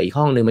เชื่อมกับอีก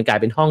ห้องนึงมันกลาย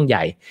เป็นห้องให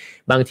ญ่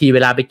บางทีเว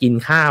ลาไปกิน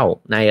ข้าว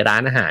ในร้า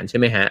นอาหารใช่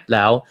ไหมฮะแ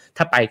ล้ว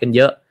ถ้าไปกันเ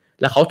ยอะ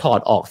แล้วเขาถอด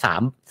ออก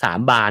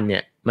3บานเนี่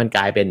ยมันก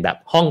ลายเป็นแบบ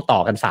ห้องต่อ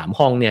กัน3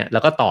ห้องเนี่ยแล้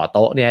วก็ต่อโ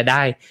ต๊ะเนี่ยไ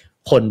ด้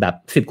คนแบบ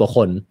10กว่าค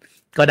น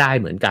ก็ได้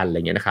เหมือนกันอะไรเ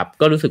งี้ยนะครับ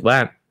ก็รู้สึกว่า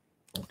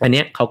อันเ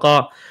นี้ยเขาก็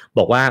บ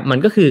อกว่ามัน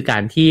ก็คือกา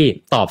รที่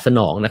ตอบสน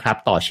องนะครับ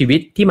ต่อชีวิต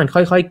ที่มัน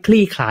ค่อยๆค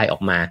ลี่คลายออ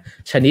กมา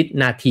ชนิด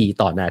นาที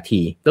ต่อนา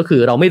ทีก็คื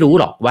อเราไม่รู้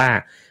หรอกว่า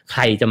ใค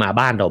รจะมา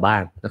บ้านเราบ้า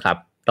งนะครับ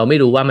เราไม่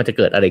รู้ว่ามันจะเ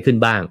กิดอะไรขึ้น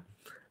บ้าง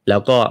แล้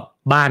วก็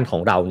บ้านขอ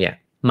งเราเนี่ย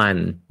มัน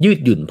ยืด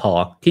หยุ่นพอ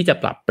ที่จะ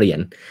ปรับเปลี่ยน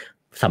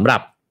สำหรั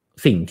บ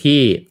สิ่งที่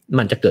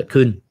มันจะเกิด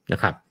ขึ้นนะ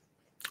ครับ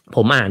ผ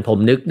ม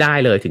นึกได้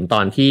เลยถึงต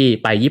อนที่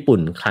ไปญี่ปุ่น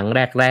ครั้ง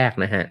แรก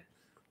ๆนะฮะ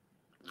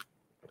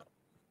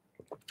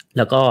แ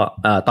ล้วก็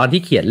ตอน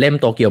ที่เขียนเล่ม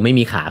โตเกียวไม่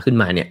มีขาขึ้น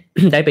มาเนี่ย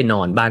ได้ไปน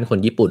อนบ้านคน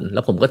ญี่ปุ่นแ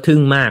ล้วผมก็ทึ่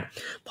งมาก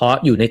เพราะ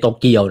อยู่ในโต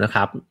เกียวนะค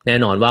รับแน่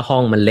นอนว่าห้อ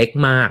งมันเล็ก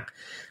มาก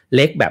เ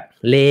ล็กแบบ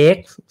เล็ก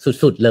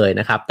สุดๆเลย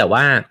นะครับแต่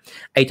ว่า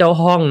ไอ้เจ้า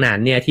ห้องนั้น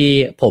เนี่ยที่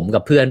ผมกั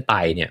บเพื่อนไป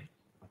เนี่ย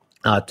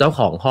เจ้าข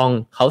องห้อง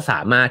เขาสา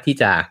มารถที่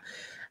จะ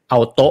เอา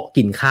โต๊ะ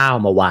กินข้าว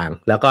มาวาง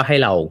แล้วก็ให้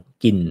เรา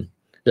กิน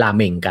ราเ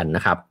มงกันน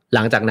ะครับห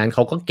ลังจากนั้นเข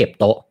าก็เก็บ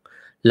โต๊ะ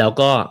แล้ว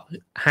ก็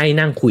ให้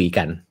นั่งคุย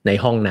กันใน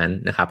ห้องนั้น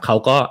นะครับเขา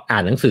ก็อ่า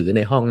นหนังสือใ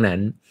นห้องนั้น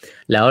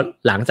แล้ว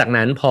หลังจาก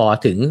นั้นพอ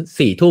ถึง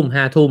4 ทุ่ม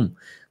5 ทุ่ม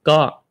ก็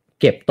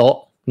เก็บโต๊ะ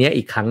เนี้ย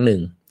อีกครั้งหนึ่ง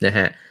นะฮ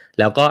ะ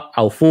แล้วก็เอ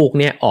าฟูก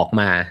เนี่ยออก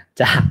มา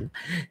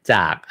จ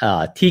าก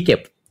ที่เก็บ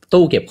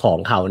ตู้เก็บของ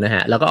เขานะฮ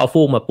ะแล้วก็เอา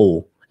ฟูกมาปู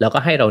แล้วก็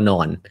ให้เราน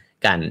อน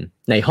กัน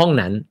ในห้อง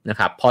นั้นนะ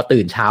ครับพอ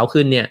ตื่นเช้า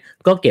ขึ้นเนี่ย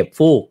ก็เก็บ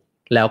ฟูก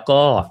แล้ว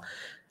ก็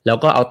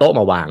เอาโต๊ะ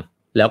มาวาง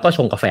แล้วก็ช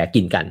งกาแฟ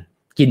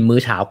กินมื้อ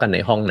เช้ากันใน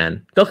ห้องนั้น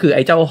ก็คือไ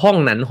อ้เจ้าห้อง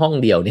นั้นห้อง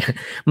เดียวเนี่ย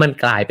มัน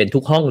กลายเป็นทุ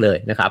กห้องเลย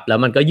นะครับแล้ว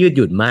มันก็ยืดห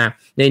ยุ่นมาก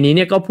ในนี้เ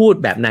นี่ยก็พูด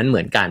แบบนั้นเห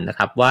มือนกันนะค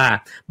รับว่า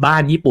บ้า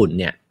นญี่ปุ่น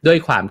เนี่ยด้วย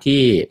ความ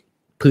ที่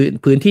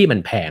พื้นที่มัน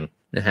แพง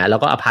นะฮะแล้ว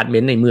ก็อพาร์ตเม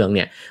นต์ในเมืองเ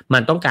นี่ยมั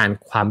นต้องการ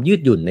ความยื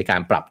ดหยุ่นในกา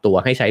รปรับตัว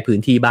ให้ใช้พื้น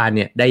ที่บ้านเ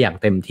นี่ยได้อย่าง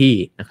เต็มที่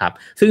นะครับ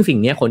ซึ่งสิ่ง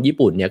นี้คนญี่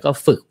ปุ่นเนี่ยก็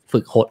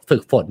ฝึ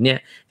กฝนเนี่ย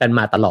กันม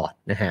าตลอด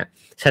นะฮะ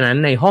ฉะนั้น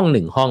ในห้อง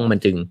1ห้องมัน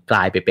จึงกล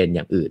ายไปเป็นอ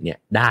ย่างอื่นเนี่ย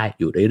ได้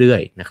อยู่เรื่อ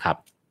ยๆนะครับ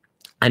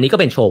อันนี้ก็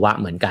เป็นโชวะ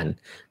เหมือนกัน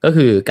ก็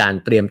คือการ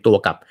เตรียมตัว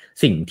กับ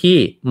สิ่งที่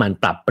มัน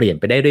ปรับเปลี่ยน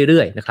ไปได้เ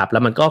รื่อยๆนะครับแล้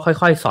วมันก็ค่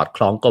อยๆสอดค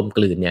ล้องกลมก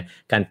ลืนเนี่ย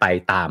กันไป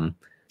ตาม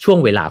ช่วง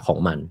เวลาของ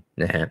มัน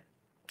นะฮะ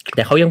แ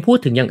ต่เขายังพูด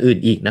ถึงอย่างอื่น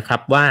อีกนะครั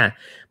บว่า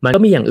มันก็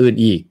มีอย่างอื่น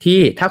อีกที่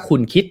ถ้าคุ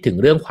ณคิดถึง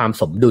เรื่องความ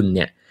สมดุลเ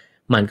นี่ย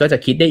มันก็จะ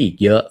คิดได้อีก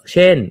เยอะเ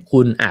ช่นคุ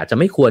ณอาจจะ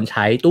ไม่ควรใ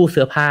ช้ตู้เ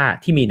สื้อผ้า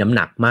ที่มีน้ำห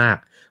นักมาก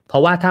เพรา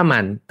ะว่าถ้ามั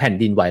นแผ่น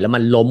ดินไหวแล้วมั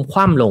นล้มค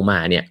ว่ำลงมา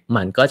เนี่ย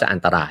มันก็จะอัน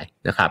ตราย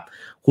นะครับ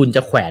คุณจ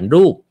ะแขวน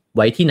รูปไ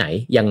ว้ที่ไหน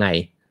ยังไง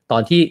ตอ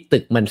นที่ตึ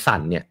กมันสั่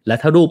นเนี่ยแล้ว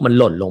ถ้ารูปมัน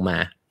หล่นลงมา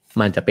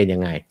มันจะเป็นยั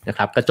งไงนะค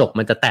รับกระจก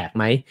มันจะแตกไ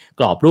หม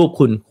กรอบรูป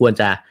คุณควร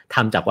จะท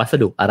ำจากวัส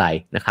ดุอะไร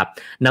นะครับ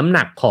น้ำห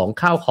นักของ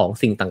ข้าวของ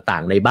สิ่งต่า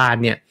งๆในบ้าน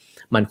เนี่ย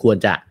มันควร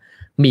จะ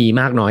มี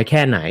มากน้อยแ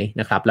ค่ไหน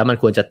นะครับแล้วมัน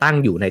ควรจะตั้ง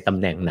อยู่ในตำ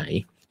แหน่งไหน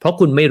เพราะ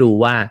คุณไม่รู้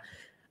ว่า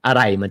อะไ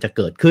รมันจะเ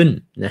กิดขึ้น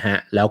นะฮะ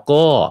แล้ว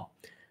ก็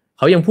เ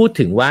ขายังพูด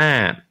ถึงว่า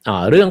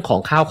เรื่องของ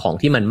ข้าวของ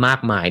ที่มันมา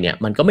กมายเนี่ย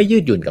มันก็ไม่ยื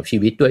ดหยุ่นกับชี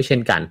วิตด้วยเช่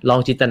นกันลอง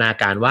จินตนา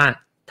การว่า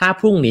ถ้า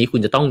พรุ่งนี้คุ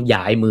ณจะต้อง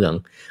ย้ายเมือง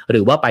หรื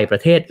อว่าไปปร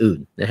ะเทศอื่น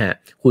นะฮะ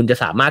คุณจะ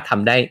สามารถท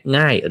ำได้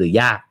ง่ายหรือ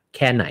ยากแ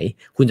ค่ไหน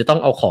คุณจะต้อง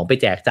เอาของไป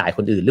แจกจ่ายค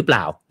นอื่นหรือเป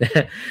ล่า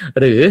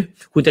หรือ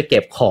คุณจะเก็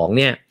บของ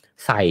เนี่ย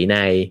ใส่ใน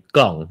ก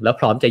ล่องแล้ว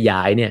พร้อมจะย้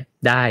ายเนี่ย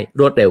ได้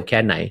รวดเร็วแค่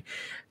ไหน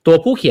ตัว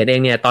ผู้เขียนเอ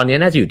งเนี่ยตอนนี้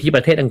น่าจะอยู่ที่ป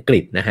ระเทศอังกฤ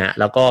ษนะฮะ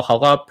แล้วก็เขา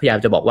ก็พยายาม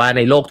จะบอกว่าใ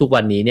นโลกทุก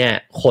วันนี้เนี่ย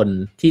คน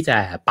ที่จะ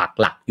ปัก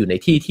หลักอยู่ใน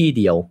ที่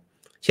เดียว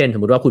เช่นสม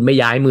มติว่าคุณไม่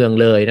ย้ายเมือง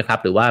เลยนะครับ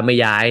หรือว่าไม่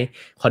ย้าย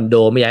คอนโด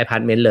ไม่ย้ายอพา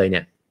ร์ตเมนต์เลยเ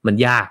นี่ยมัน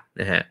ยาก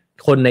นะฮะ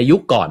คนในยุ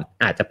คก่อน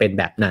อาจจะเป็น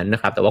แบบนั้นน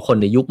ะครับแต่ว่าคน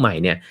ในยุคใหม่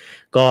เนี่ย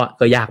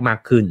ก็ยากมาก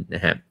ขึ้นน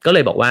ะฮะก็เล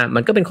ยบอกว่ามั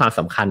นก็เป็นความส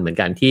ำคัญเหมือน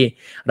กันที่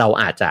เรา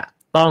อาจจะ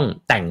ต้อง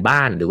แต่งบ้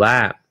านหรือว่า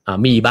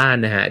มีบ้าน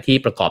นะฮะที่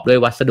ประกอบด้วย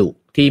วัสดุ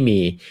ที่มี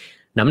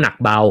น้ำหนัก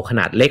เบาข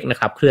นาดเล็กนะ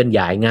ครับเคลื่อน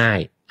ย้ายง่าย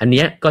อัน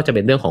นี้ก็จะเ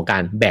ป็นเรื่องของกา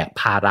รแบก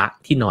ภาระ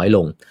ที่น้อยล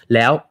งแ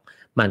ล้ว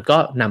มันก็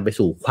นำไป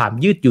สู่ความ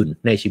ยืดหยุ่น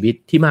ในชีวิต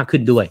ที่มากขึ้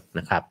นด้วย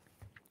นะครับ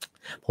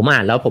ผมอ่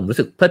านแล้วผมรู้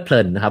สึกเพลิดเพลิ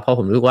นนะครับเพราะ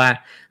ผมรู้สึกว่า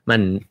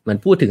มัน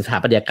พูดถึงสถา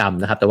ปัตยกรรม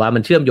นะครับแต่ว่ามั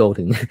นเชื่อมโยง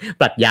ถึง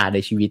ปรัชญาใน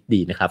ชีวิตดี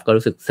นะครับก็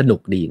รู้สึกสนุก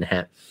ดีนะฮ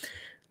ะ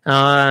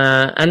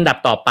อันดับ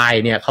ต่อไป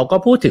เนี่ยเขาก็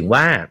พูดถึง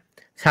ว่า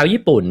ชาว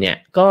ญี่ปุ่นเนี่ย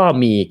ก็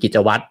มีกิจ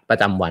วัตรประ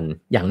จำวัน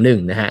อย่างหนึ่ง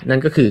นะฮะนั่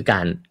นก็คือกา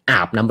รอ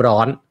าบน้ำร้อ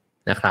น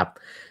นะครับ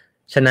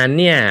ฉะนั้น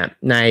เนี่ย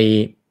ใ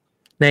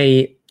น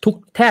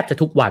แทบจะ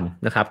ทุกวัน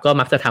นะครับก็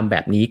มักจะทำแบ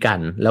บนี้กัน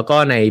แล้วก็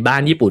ในบ้า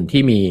นญี่ปุ่น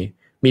ที่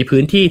มี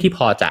พื้นที่ที่พ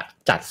อจะ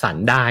จัดสรร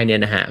ได้เนี่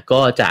ยนะฮะ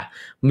ก็จะ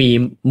มี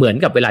เหมือน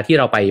กับเวลาที่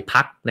เราไป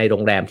พักในโร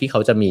งแรมที่เขา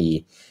จะ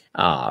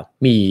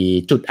มี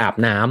จุดอาบ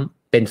น้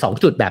ำเป็น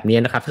2จุดแบบนี้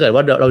นะครับถ้าเกิดว่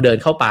าเราเดิน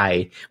เข้าไป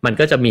มัน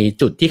ก็จะมี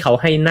จุดที่เขา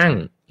ให้นั่ง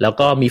แล้ว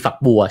ก็มีฝัก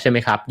บัวใช่ไหม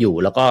ครับอยู่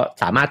แล้วก็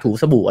สามารถถู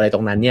สบู่อะไรต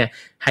รงนั้นเนี่ย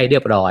ให้เรี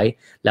ยบร้อย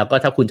แล้วก็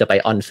ถ้าคุณจะไป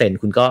ออนเซ็น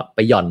คุณก็ไป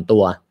หย่อนตั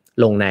ว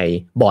ลงใน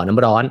บ่อน้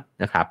ำร้อน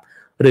นะครับ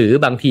หรือ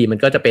บางทีมัน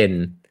ก็จะเป็น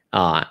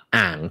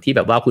อ่างที่แ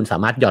บบว่าคุณสา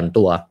มารถหย่อน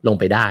ตัวลง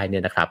ไปได้เนี่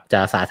ยนะครับจะ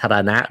สาธาร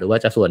ณะหรือว่า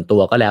จะส่วนตั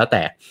วก็แล้วแ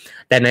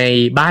ต่ใน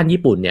บ้าน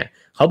ญี่ปุ่นเนี่ย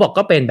เขาบอก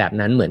ก็เป็นแบบ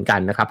นั้นเหมือนกั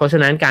นนะครับเพราะฉะ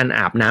นั้นการอ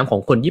าบน้ำขอ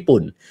งคนญี่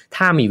ปุ่น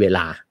ถ้ามีเวล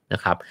าน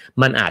ะครับ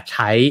มันอาจใ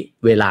ช้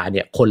เวลาเ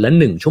นี่ยคนละ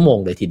1 ชั่วโมง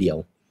เลยทีเดียว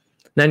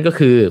นั่นก็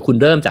คือคุณ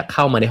เริ่มจากเ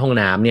ข้ามาในห้อง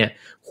น้ำเนี่ย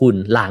คุณ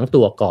ล้าง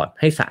ตัวก่อน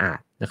ให้สะอาด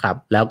นะครับ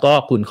แล้วก็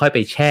คุณค่อยไป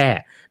แช่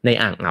ใน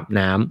อ่างอาบ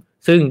น้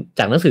ำซึ่งจ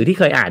ากหนังสือที่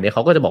เคยอ่านเนี่ยเข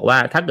าก็จะบอกว่า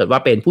ถ้าเกิดว่า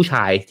เป็นผู้ช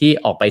ายที่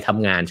ออกไปท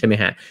ำงานใช่ไหม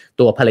ฮะ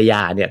ตัวภรรย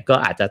าเนี่ยก็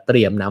อาจจะเต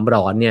รียมน้ำ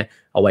ร้อนเนี่ย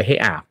เอาไว้ให้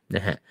อาบน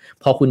ะฮะ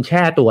พอคุณแ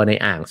ช่ตัวใน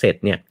อ่างเสร็จ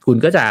เนี่ยคุณ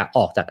ก็จะอ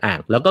อกจากอ่าง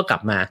แล้วก็กลั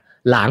บมา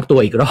ล้างตัว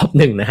อีกรอบ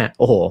หนึ่งนะฮะ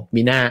โอ้โห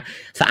มีหน้า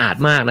สะอาด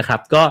มากนะครับ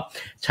ก็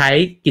ใช้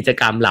กิจ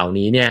กรรมเหล่า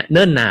นี้เนี่ยเ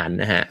นิ่นนาน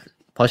นะฮะ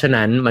เพราะฉะ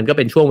นั้นมันก็เ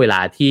ป็นช่วงเวลา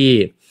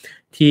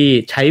ที่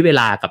ใช้เว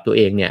ลากับตัวเ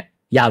องเนี่ย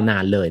ยาวนา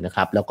นเลยนะค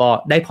รับแล้วก็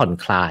ได้ผ่อน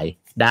คลาย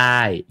ได้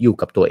อยู่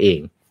กับตัวเอง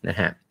นะ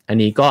ฮะอัน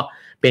นี้ก็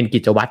เป็นกิ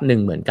จวัตรหนึ่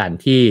งเหมือนกัน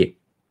ที่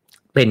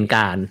เป็นก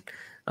าร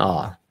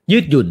ยื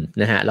ดหยุ่น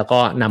นะฮะแล้วก็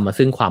นำมา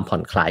ซึ่งความผ่อ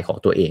นคลายของ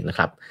ตัวเองนะค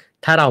รับ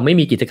ถ้าเราไม่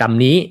มีกิจกรรม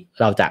นี้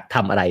เราจะท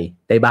ำอะไร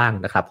ได้บ้าง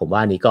นะครับผมว่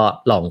านี้ก็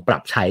ลองปรั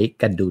บใช้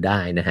กันดูได้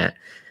นะฮะ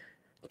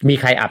มี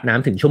ใครอาบน้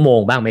ำถึงชั่วโมง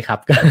บ้างไหมครับ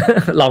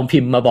ลองพิ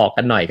มพ์มาบอก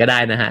กันหน่อยก็ได้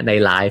นะฮะใน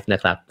ไลฟ์น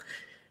ะครับ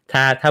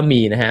ถ้ามี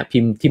นะฮะ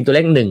พิมพ์ตัวเล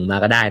ข1มา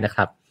ก็ได้นะค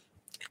รับ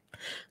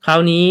ครา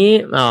วนี้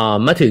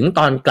มาถึงต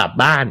อนกลับ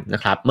บ้านน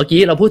ะครับเมื่อกี้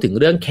เราพูดถึง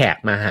เรื่องแขก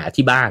มาหา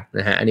ที่บ้าน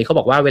นะฮะอันนี้เขา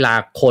บอกว่าเวลา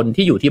คน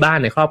ที่อยู่ที่บ้าน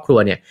ในครอบครัว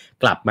เนี่ย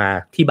กลับมา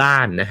ที่บ้า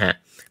นนะฮะ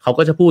เขา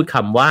ก็จะพูดค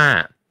ำว่า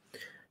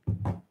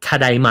ทา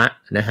ไดมะ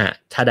นะฮะ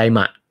ทาไดม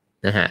ะ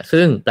นะฮะ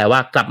ซึ่งแปลว่า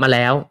กลับมาแ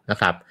ล้วนะ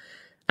ครับ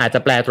อาจจะ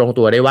แปลตรง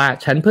ตัวได้ว่า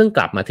ฉันเพิ่งก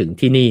ลับมาถึง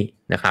ที่นี่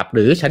นะครับห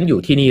รือฉันอยู่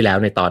ที่นี่แล้ว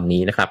ในตอน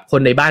นี้นะครับค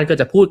นในบ้านก็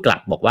จะพูดกลั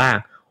บบอกว่า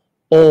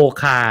โอ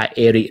คาเอ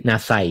รินา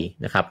ไซ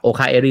นะครับโอค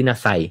าเอรินา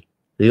ไซ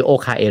หรือโอ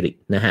คาเอริ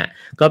นะฮะ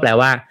ก็แปล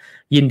ว่า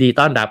ยินดี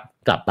ต้อนรับ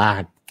กลับบ้า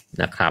น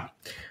นะครับ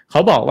เขา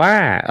บอกว่า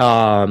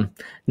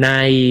ใน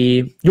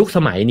ยุคส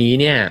มัยนี้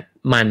เนี่ย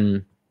มัน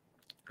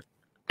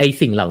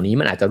สิ่งเหล่านี้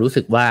มันอาจจะรู้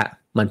สึกว่า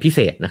มันพิเศ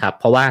ษนะครับ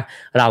เพราะว่า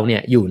เราเนี่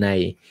ยอยู่ใน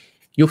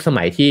ยุคส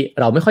มัยที่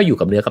เราไม่ค่อยอยู่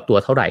กับเนื้อกับตัว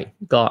เท่าไหร่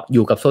ก็อ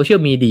ยู่กับโซเชีย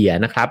ลมีเดีย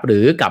นะครับหรื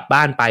อกลับ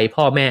บ้านไป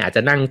พ่อแม่อาจจ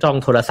ะนั่งจ้อง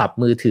โทรศัพท์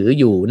มือถือ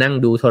อยู่นั่ง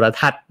ดูโทร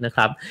ทัศน์นะค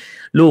รับ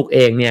ลูกเอ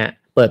งเนี่ย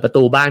เปิดประ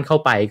ตูบ้านเข้า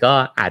ไปก็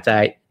อาจจะ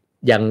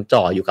ยัง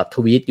จ่ออยู่กับท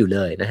วีตอยู่เล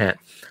ยนะฮะ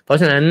เพราะ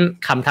ฉะนั้น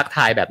คำทักท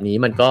ายแบบนี้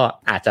มันก็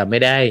อาจจะไม่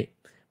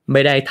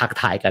ได้ทัก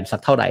ทายกันสัก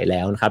เท่าไหร่แ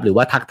ล้วนะครับหรือ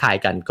ว่าทักทาย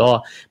กันก็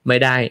ไม่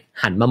ได้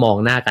หันมามอง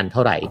หน้ากันเท่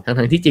าไหร่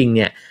ทั้งที่จริงเ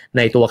นี่ยใ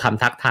นตัวค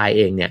ำทักทาย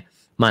เองเนี่ย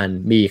มัน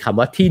มีคำ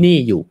ว่าที่นี่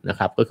อยู่นะค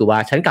รับก็คือว่า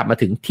ฉันกลับมา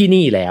ถึงที่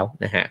นี่แล้ว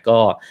นะฮะก็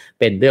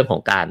เป็นเรื่องขอ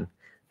งการ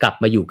กลับ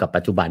มาอยู่กับ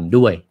ปัจจุบัน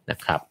ด้วยนะ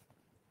ครับ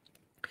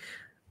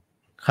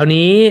คราว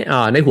นี้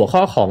ในหัวข้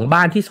อของ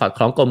บ้านที่สอดค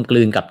ล้องกลมก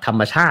ลืนกับธรร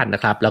มชาติน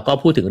ะครับแล้วก็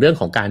พูดถึงเรื่อง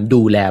ของการ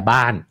ดูแล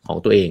บ้านของ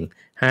ตัวเอง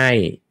ให้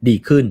ดี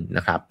ขึ้นน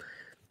ะครับ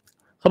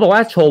เขาบอกว่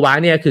าโชวะ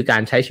เนี่ยคือกา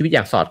รใช้ชีวิตอ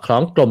ย่างสอดคล้อ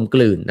งกลมก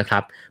ลืนนะครั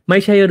บไม่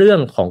ใช่เรื่อง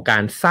ของกา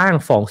รสร้าง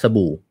ฟองส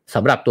บู่ส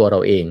ำหรับตัวเรา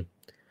เอง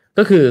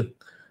ก็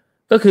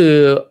คือ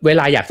เว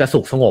ลาอยากจะสุ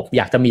ขสงบอ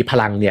ยากจะมีพ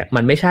ลังเนี่ย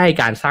มันไม่ใช่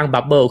การสร้าง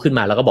บับเบิลขึ้นม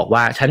าแล้วก็บอก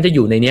ว่าฉันจะอ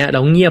ยู่ในเนี้ยแล้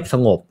วเงียบส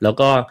งบแล้ว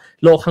ก็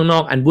โลกข้างนอ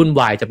กอันวุ่น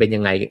วายจะเป็นยั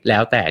งไงแล้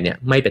วแต่เนี่ย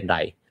ไม่เป็นไร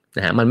น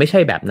ะฮะมันไม่ใช่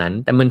แบบนั้น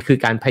แต่มันคือ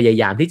การพยา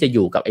ยามที่จะอ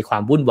ยู่กับไอ้ควา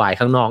มวุ่นวาย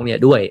ข้างนอกเนี่ย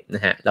ด้วยน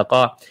ะฮะแล้วก็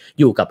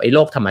อยู่กับไอ้โล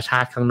กธรรมชา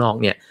ติข้างนอก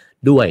เนี่ย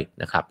ด้วย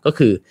นะครับก็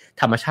คือ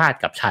ธรรมชาติ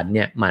กับฉันเ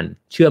นี่ยมัน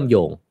เชื่อมโย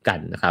งกัน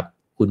นะครับ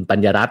คุณปัญ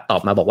ญรัตน์ตอ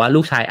บมาบอกว่า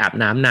ลูกชายอาบ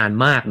น้ำนาน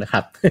มากนะค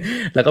รับ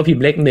แล้วก็พิม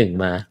พ์เลข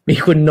1มามี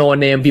คุณโน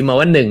เนมพิมพ์มา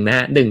ว่า1นะฮ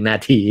ะ1นา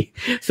ที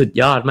สุด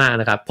ยอดมาก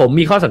นะครับผม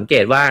มีข้อสังเก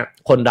ตว่า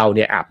คนเราเ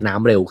นี่ยอาบน้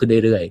ำเร็วขึ้น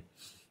เรื่อย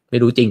ๆไม่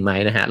รู้จริงไหม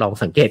นะฮะลอง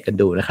สังเกตกัน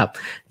ดูนะครับ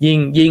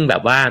ยิ่งแบ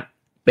บว่า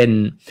เป็น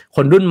ค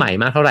นรุ่นใหม่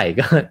มากเท่าไหร่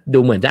ก็ดู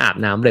เหมือนจะอาบ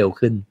น้ำเร็ว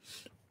ขึ้น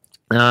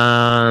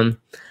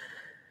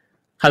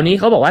คราวนี้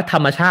เขาบอกว่าธร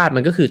รมชาติมั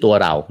นก็คือตัว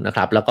เรานะค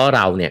รับแล้วก็เ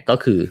ราเนี่ยก็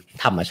คือ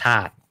ธรรมชา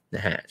ติน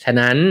ะฮะฉะ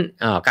นั้น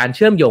การเ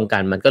ชื่อมโยงกั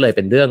นมันก็เลยเ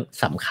ป็นเรื่อง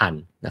สำคัญ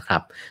นะครั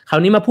บคราว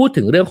นี้มาพูด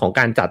ถึงเรื่องของ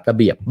การจัดระ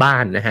เบียบบ้า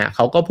นนะฮะเข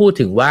าก็พูด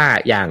ถึงว่า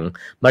อย่าง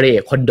มาริเอ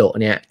ะคอนโด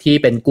เนี่ยที่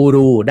เป็นกู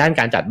รูด้าน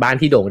การจัดบ้าน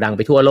ที่โด่งดังไ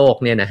ปทั่วโลก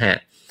เนี่ยนะฮะ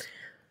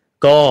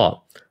ก็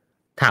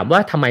ถามว่า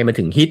ทำไมมัน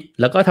ถึงฮิต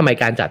แล้วก็ทำไม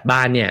การจัดบ้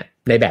านเนี่ย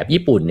ในแบบ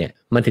ญี่ปุ่นเนี่ย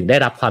มันถึงได้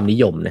รับความนิ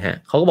ยมนะฮะ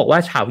เขาก็บอกว่า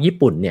ชาวญี่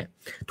ปุ่นเนี่ย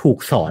ถูก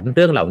สอนเ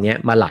รื่องเหล่านี้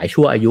มาหลาย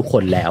ชั่วอายุค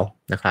นแล้ว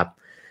นะครับ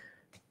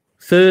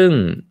ซึ่ง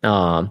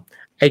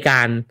ไอก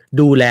าร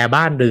ดูแล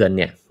บ้านเรือนเ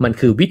นี่ยมัน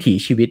คือวิถี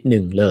ชีวิตห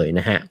นึ่งเลย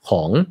นะฮะข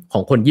อ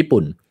งคนญี่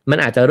ปุ่นมัน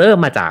อาจจะเริ่ม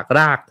มาจาก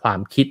รากความ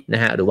คิดน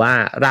ะฮะหรือว่า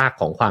ราก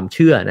ของความเ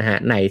ชื่อนะฮะ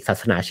ในศา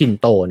สนาชิน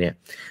โตเนี่ย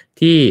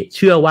ที่เ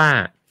ชื่อว่า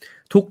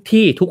ทุก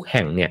ที่ทุกแ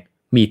ห่งเนี่ย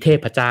มีเท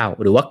พเจ้า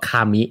หรือว่าค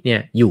ามิเนี่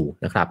ยอยู่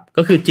นะครับ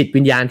ก็คือจิต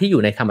วิญญาณที่อ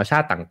ยู่ในธรรมชา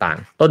ติต่าง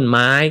ๆต้นไ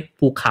ม้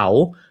ภูเขา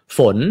ฝ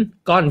น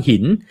ก้อนหิ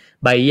น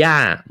ใบหญ้า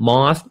ม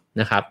อส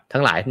นะครับทั้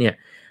งหลายเนี่ย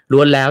ล้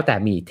วนแล้วแต่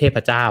มีเทพ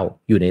เจ้า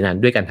อยู่ในนั้น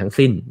ด้วยกันทั้ง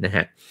สิ้นนะฮ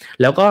ะ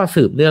แล้วก็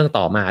สืบเนื่อง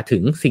ต่อมาถึ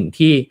งสิ่ง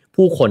ที่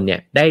ผู้คนเนี่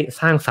ยได้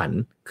สร้างสรรค์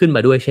ขึ้นม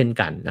าด้วยเช่น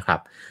กันนะครับ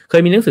เค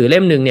ยมีหนังสือเล่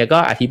มนึงเนี่ยก็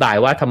อธิบาย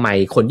ว่าทำไม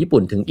คนญี่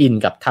ปุ่นถึงอิน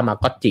กับทามา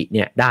กอจิเ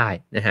นี่ยได้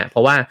นะฮะเพร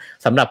าะว่า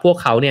สำหรับพวก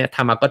เขาเนี่ยท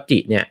ามากอจิ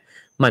เนี่ย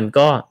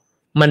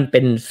มันเป็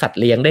นสัตว์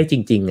เลี้ยงได้จ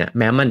ริงๆอ่ะ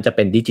แม้มันจะเ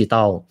ป็นดิจิต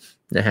อล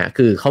นะฮะ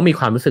คือเขามี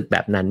ความรู้สึกแบ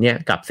บนั้นเนี่ย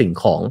กับสิ่ง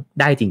ของ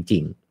ได้จริ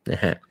งๆน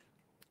ะฮะ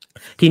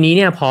ทีนี้เ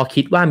นี่ยพอ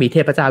คิดว่ามีเท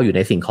พเจ้าอยู่ใ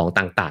นสิ่งของ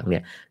ต่างๆเนี่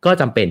ยก็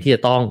จำเป็นที่จะ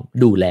ต้อง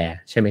ดูแล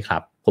ใช่ไหมครั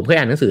บผมเคย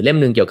อ่านหนังสือเล่ม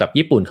นึงเกี่ยวกับ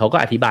ญี่ปุ่นเขาก็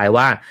อธิบาย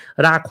ว่า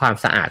รากความ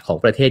สะอาดของ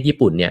ประเทศญี่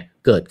ปุ่นเนี่ย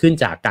เกิดขึ้น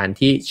จากการ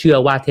ที่เชื่อ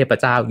ว่าเทพ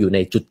เจ้าอยู่ใน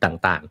จุด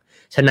ต่าง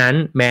ๆฉะนั้น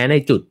แม้ใน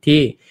จุด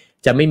ที่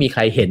จะไม่มีใค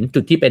รเห็นจุ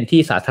ดที่เป็นที่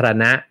สาธาร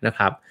ณะนะค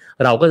รับ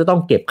เราก็จะต้อ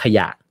งเก็บขย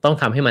ะต้อง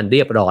ทำให้มันเ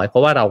รียบร้อยเพรา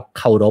ะว่าเรา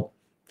เคารพ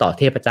ต่อ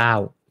เทพเจ้า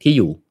ที่อ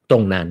ยู่ตร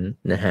งนั้น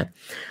นะฮะ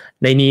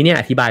ในนี้เนี่ย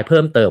อธิบายเ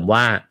พิ่มเติม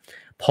ว่า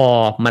พอ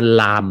มัน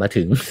ลามมา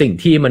ถึงสิ่ง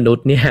ที่มนุษ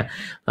ย์เนี่ย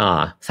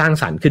สร้าง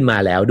สรรค์ขึ้นมา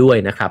แล้วด้วย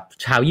นะครับ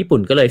ชาวญี่ปุ่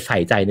นก็เลยใส่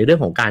ใจในเรื่อ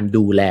งของการ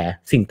ดูแล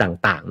สิ่ง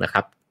ต่างๆนะค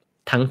รับ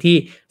ทั้งที่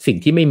สิ่ง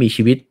ที่ไม่มี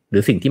ชีวิตหรื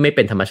อสิ่งที่ไม่เ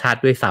ป็นธรรมชาติ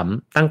ด้วยซ้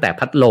ำตั้งแต่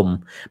พัดลม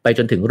ไปจ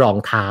นถึงรอง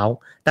เท้า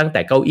ตั้งแต่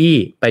เก้าอี้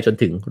ไปจน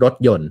ถึงรถ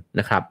ยนต์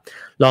นะครับ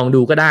ลอง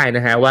ดูก็ได้น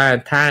ะฮะว่า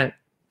ถ้า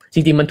จ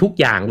ริงๆมันทุก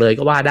อย่างเลย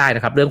ก็ว่าได้น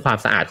ะครับเรื่องความ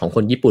สะอาดของค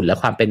นญี่ปุ่นและ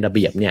ความเป็นระเ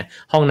บียบเนี่ย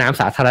ห้องน้ำ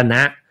สาธารณ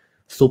ะ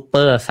ซูเป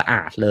อร์สะอ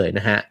าดเลยน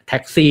ะฮะแท็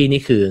กซี่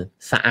นี่คือ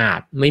สะอาด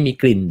ไม่มี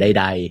กลิ่นใ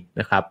ดๆ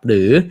นะครับห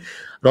รือ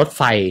รถไ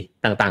ฟ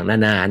ต่างๆนา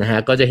นานะฮะ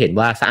ก็จะเห็น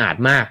ว่าสะอาด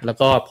มากแล้ว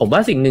ก็ผมว่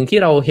าสิ่งหนึ่งที่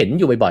เราเห็น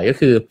อยู่บ่อยๆก็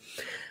คือ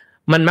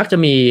มันมักจะ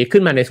มีขึ้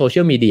นมาในโซเชี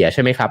ยลมีเดียใ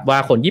ช่ไหมครับว่า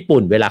คนญี่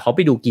ปุ่นเวลาเขาไป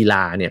ดูกีฬ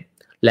าเนี่ย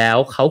แล้ว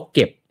เขาเ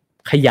ก็บ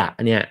ขยะ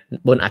เนี่ย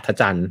บนอัฐ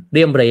จันทร์เ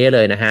รียมเร้เล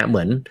ยนะฮะเห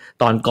มือน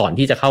ตอนก่อน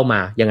ที่จะเข้ามา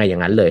ยังไงอย่า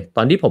งนั้นเลยต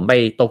อนที่ผมไป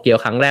โตเกียว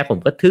ครั้งแรกผม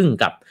ก็ทึ่ง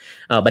กับ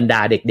บรรด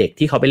าเด็กๆ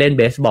ที่เขาไปเล่นเ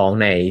บสบอล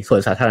ในสว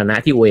นสาธารณะ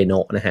ที่อุเอโน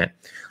ะนะฮะ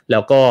แล้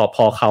วก็พ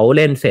อเขาเ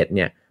ล่นเสร็จเ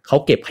นี่ยเขา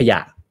เก็บขยะ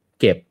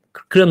เก็บ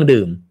เครื่อง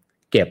ดื่ม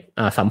เก็บ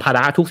สัมภาร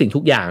ะทุกสิ่งทุ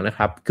กอย่างนะค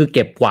รับคือเ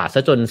ก็บกวาดซ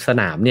ะจนส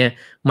นามเนี่ย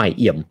ใหม่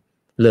เอี่ยม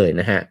เลย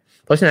นะฮะ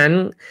เพราะฉะนั้น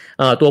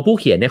ตัวผู้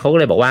เขียนเนี่ยเขาก็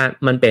เลยบอกว่า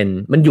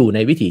มันอยู่ใน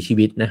วิถีชี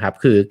วิตนะครับ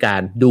คือกา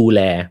รดูแ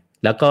ล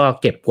แล้วก็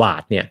เก็บกวา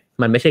ดเนี่ย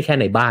มันไม่ใช่แค่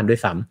ในบ้านด้วย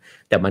ซ้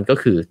ำแต่มันก็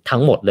คือทั้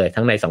งหมดเลย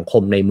ทั้งในสังค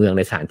มในเมืองใ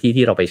นสถานที่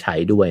ที่เราไปใช้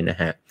ด้วยนะ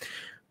ฮะ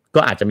ก็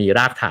อาจจะมีร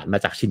ากฐานมา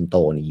จากชินโต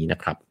นี้นะ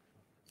ครับ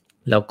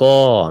แล้วก็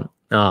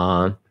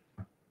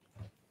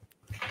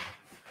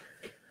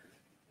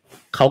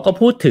เขาก็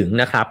พูดถึง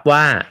นะครับว่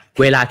า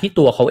เวลาที่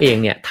ตัวเขาเอง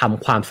เนี่ยท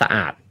ำความสะอ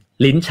าด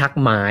ลิ้นชัก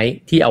ไม้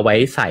ที่เอาไว้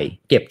ใส่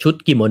เก็บชุด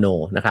กิโมโน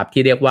นะครับ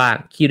ที่เรียกว่า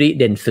คิริ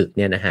เดนสึเ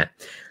นี่ยนะฮะ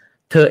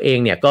เธอเอง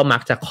เนี่ยก็มั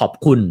กจะขอบ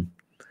คุณ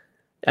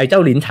ไอ้เจ้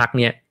าลิ้นชัก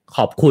เนี่ยข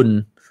อบคุณ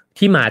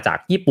ที่มาจาก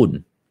ญี่ปุ่น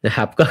นะค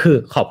รับก็คือ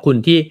ขอบคุณ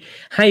ที่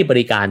ให้บ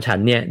ริการฉัน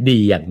เนี่ยดี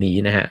อย่างนี้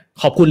นะฮะ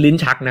ขอบคุณลิ้น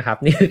ชักนะครับ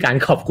นี่คือการ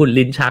ขอบคุณ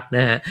ลิ้นชักน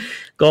ะฮะ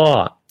ก็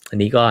อัน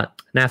นี้ก็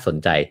น่าสน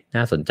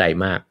ใจ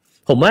มาก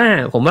ผม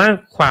ว่า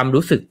ความ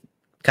รู้สึก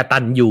กตั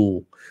ญญู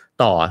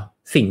ต่อ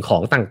สิ่งขอ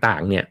งต่า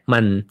งๆเนี่ย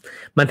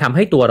มันทำใ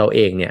ห้ตัวเราเอ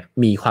งเนี่ย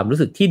มีความรู้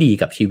สึกที่ดี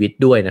กับชีวิต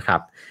ด้วยนะครั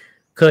บ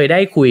เคยได้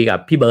คุยกับ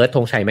พี่เบิร์ดธ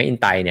งชัยแมคอิน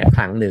ไตร์เนี่ยค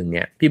รั้งหนึ่งเ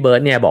นี่ยพี่เบิร์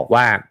ดเนี่ยบอก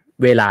ว่า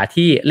เวลา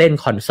ที่เล่น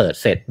คอนเสิร์ต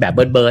เสร็จแบบเ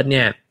บิร์ดเ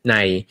นี่ย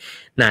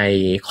ใน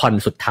คอน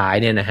สุดท้าย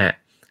เนี่ยนะฮะ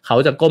เขา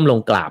จะก้มลง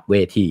กราบเว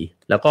ที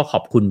แล้วก็ขอ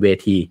บคุณเว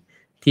ที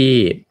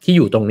ที่อ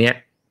ยู่ตรงเนี้ย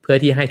เพื่อ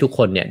ที่ให้ทุกค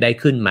นเนี่ยได้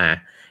ขึ้นมา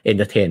เอนเ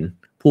ตอร์เทน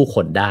ผู้ค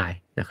นได้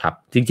นะครับ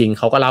จริงๆเ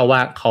ขาก็เล่าว่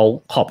าเขา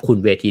ขอบคุณ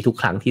เวทีทุก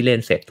ครั้งที่เล่น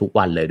เสร็จทุก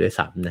วันเลยด้วย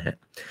ซ้ำนะฮะ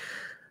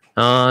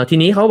ที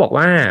นี้เขาบอก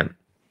ว่า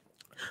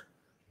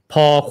พ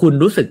อคุณ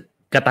รู้สึก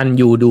กตัญ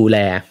ญูดูแล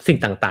สิ่ง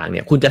ต่างๆเ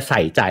นี่ยคุณจะใ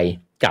ส่ใจ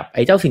กับไ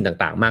อ้เจ้าสิ่ง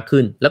ต่างๆมาก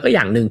ขึ้นแล้วก็อ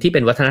ย่างหนึ่งที่เป็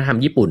นวัฒนธรรม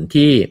ญี่ปุ่น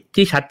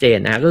ที่ชัดเจน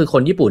นะก็คือค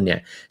นญี่ปุ่นเนี่ย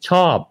ช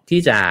อบที่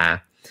จะ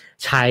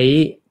ใช้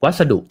วั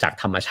สดุจาก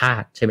ธรรมชา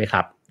ติใช่ไหมค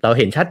รับเราเ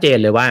ห็นชัดเจน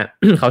เลยว่า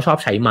เขาชอบ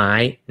ใช้ไม้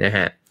นะฮ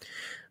ะ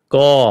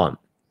ก็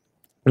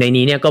ใน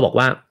นี้เนี่ยก็บอก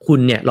ว่าคุณ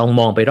เนี่ยลอง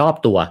มองไปรอบ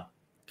ตัว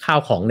ข้าว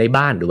ของใน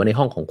บ้านหรือว่าใน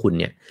ห้องของคุณ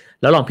เนี่ย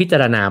แล้วลองพิจา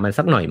รณามัน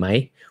สักหน่อยไหม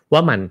ว่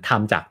ามันท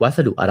ำจากวัส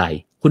ดุอะไร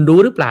คุณรู้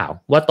หรือเปล่า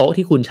ว่าโต๊ะ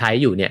ที่คุณใช้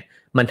อยู่เนี่ย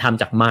มันท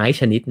ำจากไม้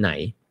ชนิดไหน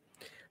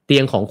เตี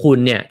ยงของคุณ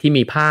เนี่ยที่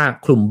มีผ้า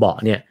คลุมเบาะ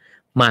เนี่ย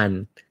มัน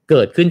เ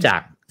กิดขึ้นจา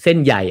กเส้น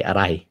ใยอะไ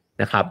ร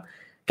นะครับ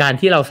การ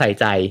ที่เราใส่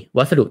ใจ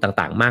วัสดุ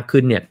ต่างๆมาก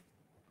ขึ้นเนี่ย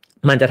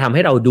มันจะทำใ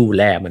ห้เราดูแ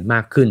ลมันม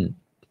ากขึ้น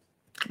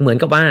เหมือน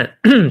กับว่า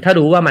ถ้า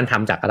รู้ว่ามันท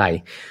ำจากอะไร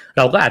เ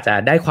ราก็อาจจะ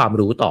ได้ความ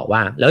รู้ต่อว่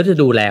าแล้วจะ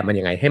ดูแลมัน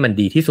ยังไงให้มัน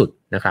ดีที่สุด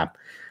นะครับ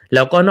แ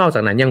ล้วก็นอกจ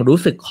ากนั้นยังรู้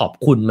สึกขอบ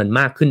คุณมัน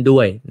มากขึ้นด้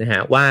วยนะฮ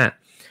ะว่า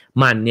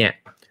มันเนี่ย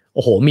โ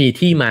อ้โหมี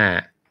ที่มา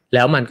แ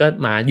ล้วมันก็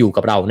มาอยู่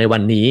กับเราในวั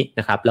นนี้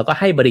นะครับแล้วก็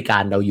ให้บริกา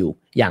รเราอยู่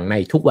อย่างใน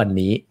ทุกวัน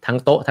นี้ทั้ง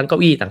โต๊ะทั้งเก้า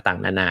อี้ต่าง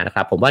ๆนานานะค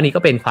รับผมว่านี่ก็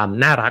เป็นความ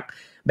น่ารัก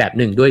แบบ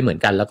หนึ่งด้วยเหมือน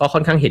กันแล้วก็ค่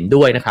อนข้างเห็น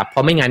ด้วยนะครับเพรา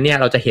ะไม่งั้นเนี่ย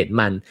เราจะเห็น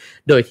มัน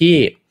โดยที่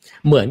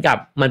เหมือนกับ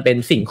มันเป็น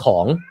สิ่งขอ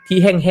งที่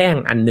แห้ง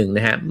ๆอันหนึ่งน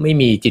ะฮะไม่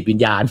มีจิตวิญ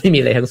ญาณไม่มี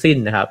อะไรทั้งสิ้น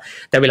นะครับ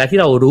แต่เวลาที่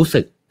เรารู้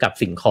สึกกับ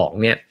สิ่งของ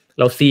เนี่ย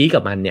เราซี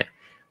กับมันเนี่ย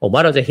ผมว่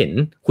าเราจะเห็น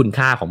คุณ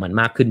ค่าของมัน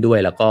มากขึ้นด้วย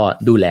แล้วก็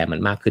ดูแลมัน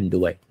มากขึ้น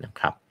ด้วยนะ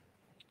ครับ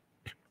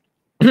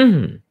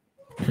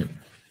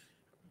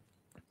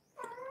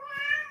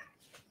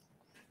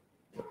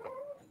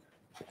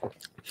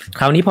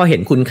คราวนี้พอเห็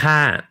นคุณค่า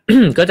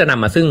ก็จะน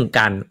ำมาซึ่งก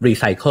ารรี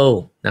ไซเคิล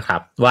นะครั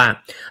บว่า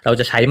เรา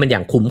จะใช้มันอย่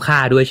างคุ้มค่า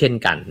ด้วยเช่น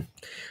กัน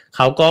เ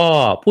ขาก็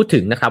พูดถึ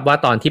งนะครับว่า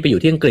ตอนที่ไปอ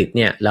ยู่ที่อังกฤษเ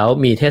นี่ยแล้ว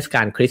มีเทศก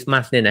าลคริสต์มา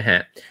สเนี่ยนะฮะ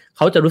เ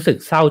ขาจะรู้สึก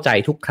เศร้าใจ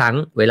ทุกครั้ง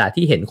เวลา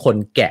ที่เห็นคน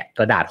แกะก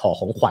ระดาษห่อ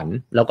ของขวัญ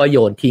แล้วก็โย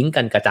นทิ้ง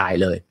กันกระจาย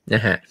เลยน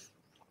ะฮะ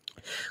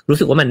รู้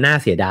สึกว่ามันน่า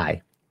เสียดาย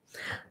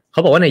เข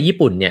าบอกว่าในญี่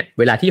ปุ่นเนี่ย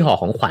เวลาที่ห่อ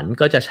ของขวัญ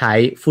ก็จะใช้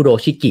ฟูโร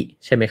ชิกิ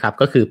ใช่ไหมครับ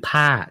ก็คือ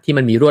ผ้าที่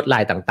มันมีลวดล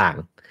ายต่าง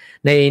ๆ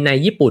ใน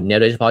ญี่ปุ่นเนี่ย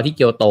โดยเฉพาะที่เ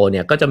กียวโตเ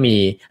นี่ยก็จะมี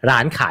ร้า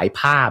นขาย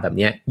ผ้าแบบ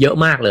นี้เยอะ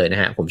มากเลยน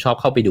ะฮะผมชอบ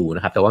เข้าไปดูน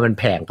ะครับแต่ว่ามัน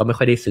แพงก็ไม่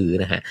ค่อยได้ซื้อ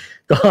นะฮะ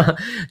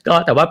ก็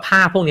แต่ว่าผ้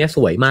าพวกนี้ส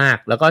วยมาก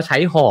แล้วก็ใช้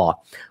ห่อ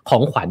ขอ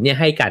งขวัญเนี่ย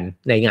ให้กัน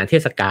ในงานเท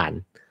ศกาล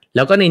แ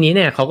ล้วก็ในนี้เ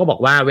นี่ยเขาก็บอก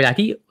ว่าเวลา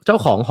ที่เจ้า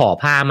ของห่อ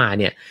ผ้ามา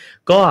เนี่ย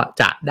ก็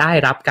จะได้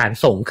รับการ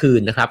ส่งคื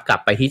นนะครับกลับ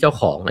ไปที่เจ้า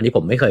ของอันนี้ผ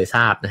มไม่เคยท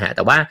ราบนะฮะแ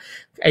ต่ว่า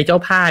ไอ้เจ้า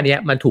ผ้าเนี้ย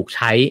มันถูกใ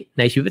ช้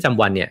ในชีวิตประจ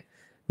ำวันเนี่ย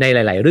ในห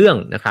ลายๆเรื่อง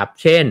นะครับ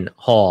เช่น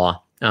ห่อ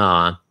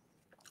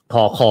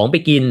ของไป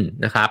กิน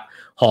นะครับ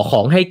ห่อข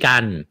องให้กั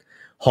น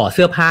ห่อเ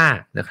สื้อผ้า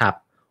นะครับ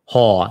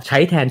ห่อใช้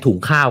แทนถุง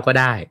ข้าวก็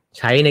ได้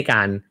ใช้ในก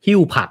ารหิ้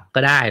วผัก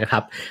ก็ได้นะครั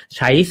บใ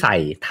ช้ใส่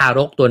ทาร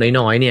กตัว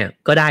น้อยๆเนี่ย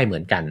ก็ได้เหมื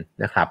อนกัน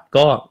นะครับ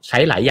ก็ใช้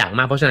หลายอย่างม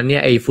ากเพราะฉะนั้นเนี่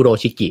ยไอ้ฟูโร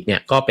ชิกิเนี่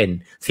ยก็เป็น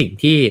สิ่ง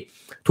ที่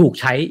ถูก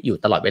ใช้อยู่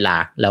ตลอดเวลา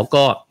แล้ว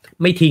ก็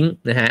ไม่ทิ้ง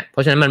นะฮะเพร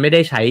าะฉะนั้นมันไม่ไ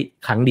ด้ใช้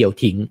ครั้งเดียว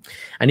ทิ้ง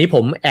อันนี้ผ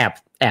มแอ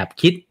บ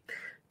คิด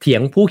เถีย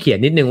งผู้เขียน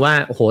นิดนึงว่า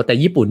โอ้โหแต่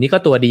ญี่ปุ่นนี่ก็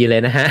ตัวดีเล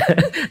ยนะฮะ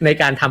ใน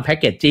การทำแพค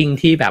เกจจิ้ง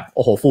ที่แบบโ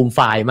อ้โหฟูมไฟ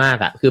ล์มาก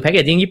อ่ะคือแพคเก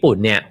จจิ้งญี่ปุ่น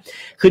เนี่ย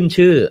ขึ้น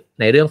ชื่อ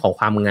ในเรื่องของ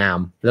ความงาม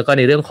แล้วก็ใ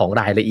นเรื่องของ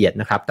รายละเอียด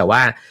นะครับแต่ว่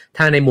า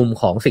ถ้าในมุม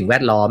ของสิ่งแว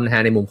ดล้อมนะฮ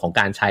ะในมุมของ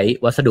การใช้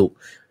วัสดุ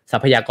ทรั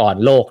พยากร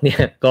โลกเนี่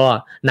ยก็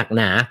หนักห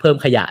นาเพิ่ม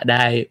ขยะไ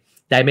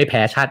ด้ไม่แ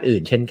พ้ชาติอื่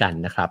นเช่นกัน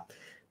นะครับ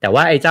แต่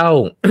ว่าไอ้เจ้า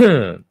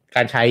ก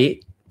ารใช้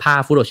ผ้า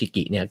ฟุโรชิ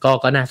กิเนี่ย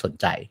ก็น่าสน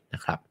ใจน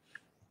ะครับ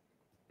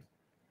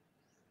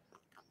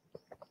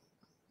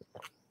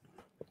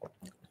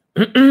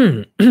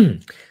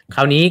คร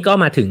าวนี้ก็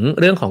มาถึง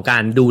เรื่องของกา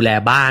รดูแล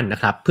บ้านนะ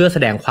ครับเพื่อแส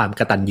ดงความ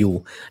กตัญญู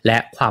และ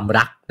ความ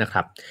รักนะค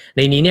รับใน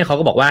นี้เนี่ยเขา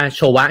ก็บอกว่าโ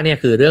ชวะเนี่ย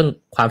คือเรื่อง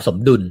ความสม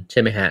ดุลใ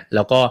ช่ไหมฮะแ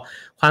ล้วก็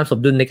ความสม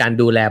ดุลในการ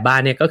ดูแลบ้า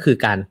นเนี่ยก็คือ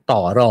การต่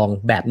อรอง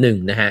แบบหนึ่ง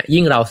นะฮะ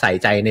ยิ่งเราใส่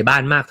ใจในบ้า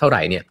นมากเท่าไห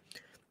ร่เนี่ย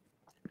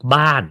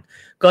บ้าน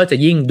ก็จะ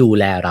ยิ่งดู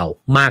แลเรา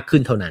มากขึ้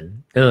นเท่านั้น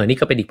นี่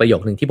ก็เป็นอีกประโย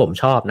คนึงที่ผม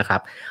ชอบนะครั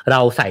บเร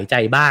าใส่ใจ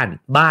บ้า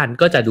น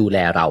ก็จะดูแล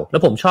เราแล้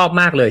วผมชอบ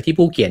มากเลยที่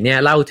ผู้เขียนเนี่ย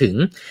เล่าถึง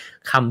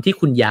คำที่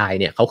คุณยาย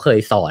เนี่ยเขาเคย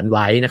สอนไ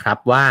ว้นะครับ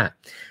ว่า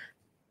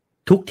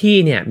ทุกที่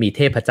เนี่ยมีเ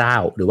ทพเจ้า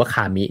หรือว่าค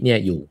ามิเนี่ย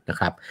อยู่นะ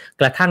ครับ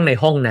กระทั่งใน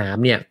ห้องน้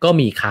ำเนี่ยก็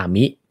มีคา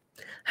มิ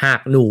หา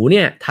กหนูเ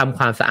นี่ยทำค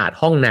วามสะอาด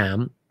ห้องน้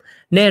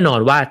ำแน่นอน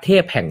ว่าเท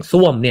พแห่ง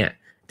ส้วมเนี่ย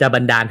จะบั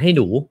นดาลให้ห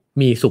นู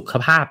มีสุข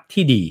ภาพ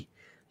ที่ดี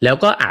แล้ว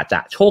ก็อาจจะ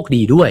โชค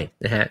ดีด้วย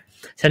นะฮะ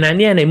ฉะนั้น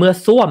เนี่ยในเมื่อ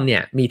ส้วมเนี่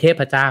ยมีเท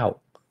พเจ้า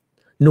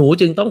หนู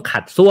จึงต้องขั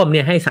ดส้วมเ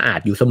นี่ยให้สะอา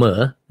ดอยู่เสมอ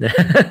นะ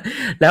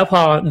แล้วพ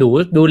อหนู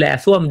ดูแล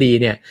ส้วมดี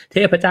เนี่ยเท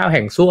พเจ้าแ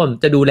ห่งส้วม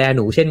จะดูแลห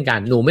นูเช่นกัน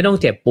หนูไม่ต้อง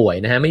เจ็บป่วย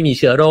นะฮะไม่มีเ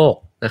ชื้อโรค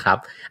นะครับ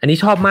อันนี้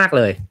ชอบมากเ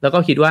ลยแล้วก็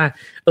คิดว่า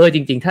จ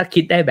ริงๆถ้า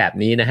คิดได้แบบ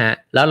นี้นะฮะ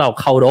แล้วเรา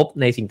เคารพ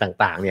ในสิ่ง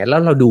ต่างๆเนี่ยแล้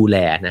วเราดูแล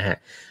นะฮะ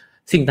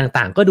สิ่ง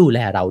ต่างๆก็ดูแล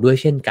เราด้วย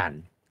เช่นกัน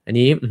อัน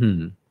นี้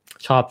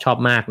ชอบ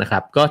มากนะครั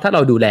บก็ถ้าเร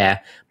าดูแล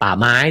ป่า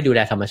ไม้ดูแล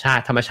ธรรมชา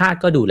ติ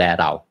ก็ดูแล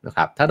เรานะค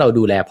รับถ้าเรา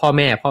ดูแลพ่อแ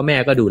ม่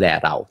ก็ดูแล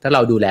เราถ้าเร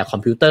าดูแลคอม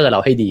พิวเตอร์เรา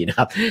ให้ดีนะค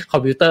รับคอ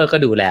มพิวเตอร์ก็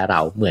ดูแลเรา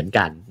เหมือน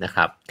กันนะค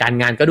รับการ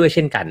งานก็ด้วยเ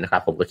ช่นกันนะครั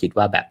บผมก็คิด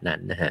ว่าแบบนั้น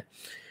นะฮะ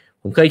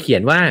ผมเคยเขีย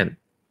นว่า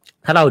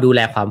ถ้าเราดูแล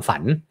ความฝั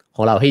นข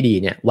องเราให้ดี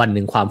เนี่ยวันห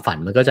นึ่งความฝัน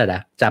มันก็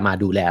จะมา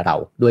ดูแลเรา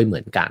ด้วยเหมื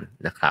อนกัน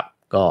นะครับ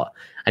ก็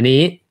อัน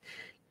นี้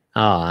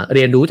เ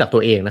รียนรู้จากตั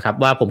วเองนะครับ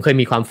ว่าผมเคย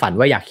มีความฝัน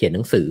ว่าอยากเขียนห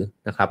นังสือ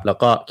นะครับแล้ว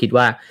ก็คิด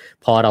ว่า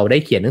พอเราได้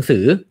เขียนหนังสื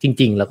อจ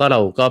ริงๆแล้วก็เรา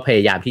ก็พย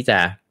ายามที่จะ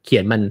เขี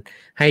ยนมัน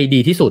ให้ดี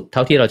ที่สุดเท่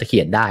าที่เราจะเ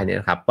ขียนได้เนี่ย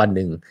นะครับวันห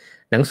นึ่ง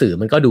หนังสือ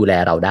มันก็ดูแล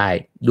เราได้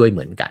ด้วยเห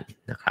มือนกัน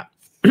นะครับ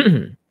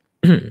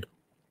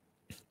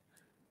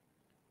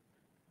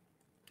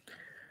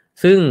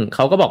ซึ่งเข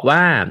าก็บอกว่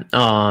า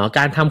ก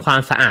ารทำควา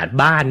มสะอาด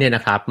บ้านเนี่ยน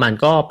ะครับมัน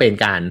ก็เป็น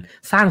การ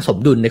สร้างสม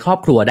ดุลในครอบ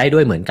ครัวได้ด้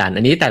วยเหมือนกัน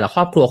อันนี้แต่ละคร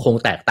อบครัวคง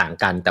แตกต่าง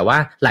กันแต่ว่า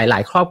หลา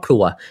ยๆครอบครั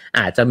ว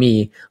อาจจะมี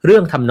เรื่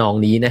องทำนอง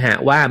นี้นะฮะ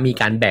ว่ามี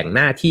การแบ่งห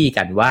น้าที่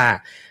กันว่า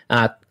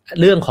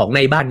เรื่องของใน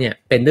บ้านเนี่ย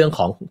เป็นเรื่องข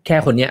องแค่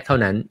คนนี้เท่า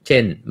นั้นเช่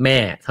นแม่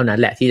เท่านั้น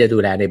แหละที่จะดู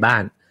แลในบ้า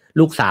น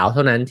ลูกสาวเ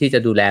ท่านั้นที่จะ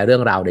ดูแลเรื่อ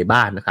งราวใน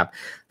บ้านนะครับ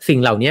สิ่ง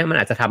เหล่านี้มัน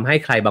อาจจะทำให้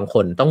ใครบางค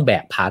นต้องแบ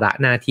กภาระ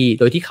หน้าที่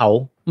โดยที่เขา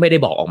ไม่ได้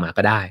บอกออกมา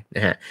ก็ได้น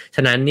ะฮะฉ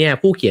ะนั้นเนี่ย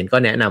ผู้เขียนก็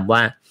แนะนำว่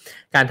า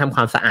การทำค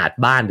วามสะอาด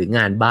บ้านหรือง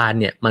านบ้าน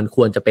เนี่ยมันค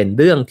วรจะเป็น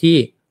เรื่องที่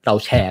เรา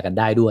แชร์กัน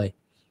ได้ด้วย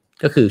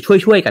ก็คือ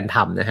ช่วยกันท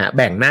ำนะฮะแ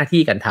บ่งหน้า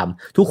ที่กันท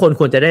ำทุกคน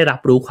ควรจะได้รั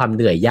บรู้ความเ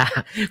หนื่อยยา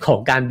กของ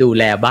การดู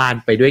แลบ้าน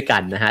ไปด้วยกั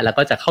นนะฮะแล้ว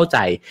ก็จะเข้าใจ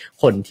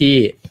คนที่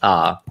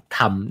ท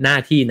ำหน้า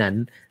ที่นั้น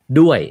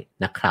ด้วย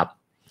นะครับ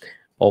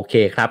โอเค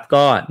ครับ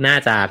ก็น่า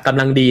จะกำ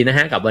ลังดีนะฮ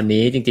ะกับวัน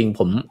นี้จริงๆ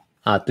ผม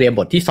เตรียมบ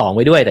ทที่2ไ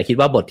ว้ด้วยแต่คิด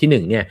ว่าบท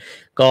ที่1เนี่ย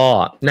ก็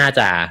น่า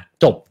จะ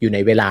จบอยู่ใน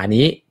เวลา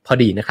นี้พอ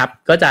ดีนะครับ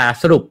ก็จะ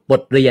สรุปบ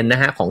ทเรียนน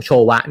ะฮะของโช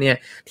วะเนี่ย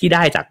ที่ไ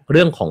ด้จากเ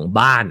รื่องของ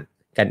บ้าน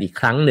กันอีก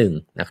ครั้งหนึ่ง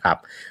นะครับ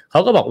เขา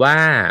ก็บอกว่า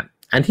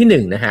อัน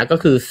ที่1นะฮะก็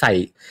คือ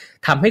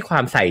ทำให้ควา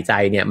มใส่ใจ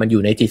เนี่ยมันอ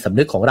ยู่ในจิตสำ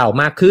นึกของเรา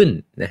มากขึ้น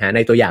นะฮะใน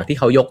ตัวอย่างที่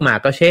เขายกมา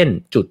ก็เช่น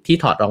จุดที่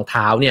ถอดรองเ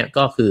ท้าเนี่ย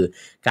ก็คือ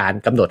การ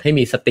กำหนดให้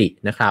มีสติ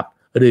นะครับ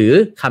หรือ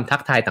คำทั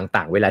กทาย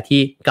ต่างๆเวลา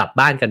ที่กลับ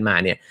บ้านกันมา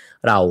เนี่ย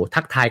เรา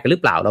ทักทายกันหรือ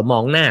เปล่าเราม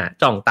องหน้า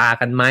จ้องตา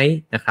กันไหม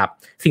นะครับ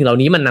สิ่งเหล่า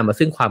นี้มันนำมา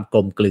ซึ่งความกล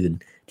มกลืน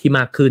ที่ม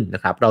ากขึ้นน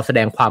ะครับเราแสด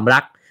งความรั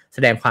กแส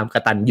ดงความก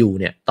ตัญญู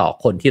เนี่ยต่อ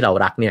คนที่เรา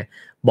รักเนี่ย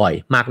บ่อย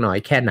มากน้อย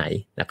แค่ไหน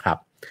นะครับ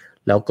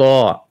แล้วก็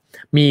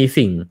มี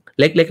สิ่ง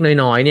เล็ก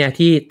ๆน้อยๆเนี่ย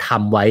ที่ท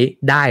ำไว้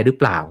ได้หรือ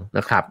เปล่าน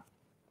ะครับ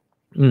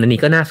อันนี้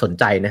ก็น่าสน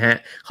ใจนะฮะ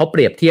เขาเป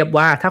รียบเทียบ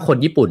ว่าถ้าคน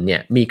ญี่ปุ่นเนี่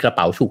ยมีกระเ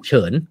ป๋าฉุกเ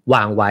ฉินว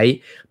างไว้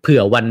เผื่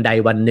อวันใด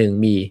วันหนึ่ง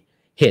มี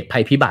เหตุภั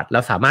ยพิบัติแล้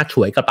วสามารถฉ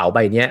วยกระเป๋าใบ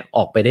นี้อ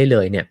อกไปได้เล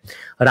ยเนี่ย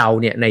เรา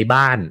เนี่ยใน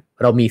บ้าน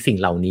เรามีสิ่ง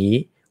เหล่านี้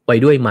ไว้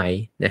ด้วยไหม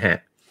นะฮะ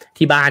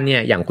ที่บ้านเนี่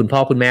ยอย่างคุณพ่อ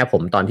คุณแม่ผ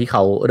มตอนที่เข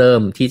าเริ่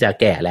มที่จะ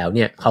แก่แล้วเ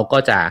นี่ยเขาก็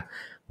จะ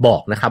บอ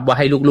กนะครับว่าใ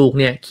ห้ลูกๆ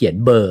เนี่ยเขียน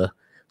เบอร์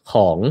ข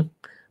อง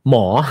หม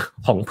อ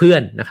ของเพื่อ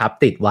นนะครับ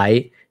ติดไว้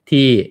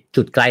ที่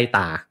จุดใกล้ต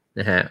า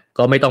นะฮะ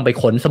ก็ไม่ต้องไป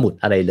ค้นสมุด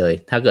อะไรเลย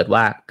ถ้าเกิดว่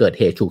าเกิด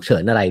เหตุฉุกเฉิ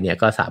นอะไรเนี่ย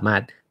ก็สามาร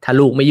ถถ้า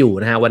ลูกไม่อยู่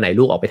นะฮะวันไหน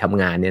ลูกออกไปท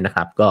ำงานเนี่ยนะค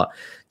รับก็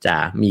จะ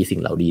มีสิ่ง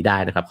เหล่านี้ได้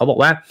นะครับเขาบอก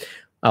ว่า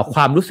ค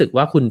วามรู้สึก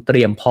ว่าคุณเต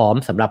รียมพร้อม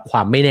สำหรับคว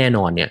ามไม่แน่น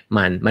อนเนี่ย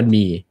มัน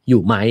มีอ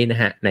ยู่ไหมน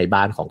ะฮะใน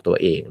บ้านของตัว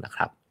เองนะค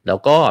รับแล้ว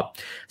ก็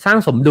สร้าง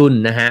สมดุล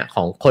นะฮะข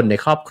องคนใน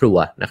ครอบครัว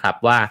นะครับ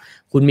ว่า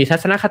คุณมีทั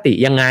ศนคติ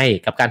ยังไง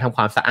กับการทำค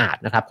วามสะอาด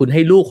นะครับคุณใ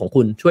ห้ลูกของ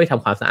คุณช่วยท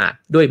ำความสะอาด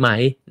ด้วยไหม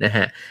นะฮ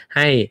ะใ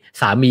ห้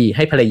สามีใ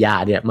ห้ภรรยา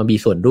เนี่ยมามี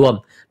ส่วนร่วม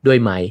ด้วย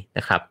ไหมน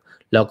ะครับ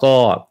แล้วก็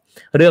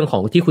เรื่องขอ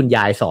งที่คุณย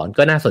ายสอน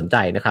ก็น่าสนใจ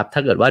นะครับถ้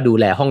าเกิดว่าดู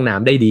แลห้องน้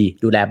ำได้ดี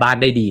ดูแลบ้าน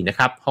ได้ดีนะค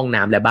รับห้อง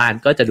น้ำและบ้าน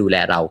ก็จะดูแล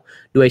เรา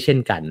ด้วยเช่น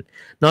กัน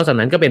นอกจาก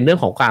นั้นก็เป็นเรื่อง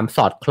ของความส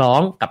อดคล้อ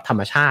งกับธรร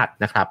มชาติ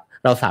นะครับ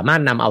เราสามาร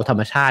ถนำเอาธรร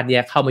มชาติเนี่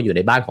ยเข้ามาอยู่ใ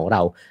นบ้านของเร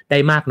าได้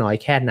มากน้อย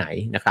แค่ไหน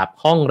นะครับ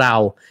ห้องเรา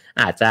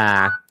อาจ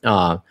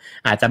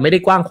จะไม่ได้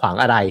กว้างขวาง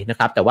อะไรนะ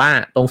ครับแต่ว่า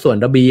ตรงส่วน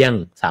ระเบียง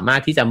สามาร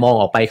ถที่จะมอง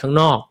ออกไปข้าง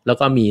นอกแล้ว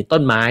ก็มีต้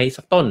นไม้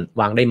สักต้น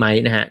วางได้ไหม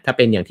นะฮะถ้าเ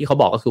ป็นอย่างที่เขา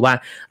บอกก็คือว่า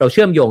เราเ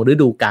ชื่อมโยงฤ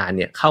ดูกาลเ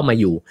นี่ยเข้ามา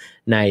อยู่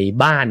ใน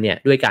บ้านเนี่ย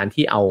ด้วยการ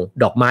ที่เอา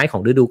ดอกไม้ขอ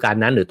งฤดูกาล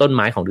นั้นหรือต้นไ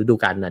ม้ของฤดู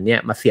กาลนั้นเนี่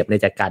ยมาเสียบใน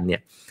แจกันเนี่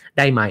ยไ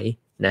ด้ไหม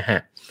นะฮะ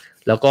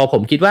แล้วก็ผ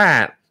มคิดว่า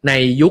ใน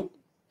ยุค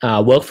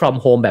work from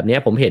home แบบนี้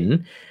ผมเห็น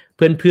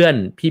เพื่อน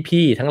ๆ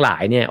พี่ๆทั้งหลา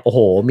ยเนี่ยโอ้โห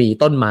มี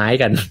ต้นไม้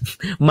กัน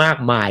มาก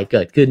มายเ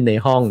กิดขึ้นใน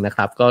ห้องนะค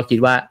รับก็คิด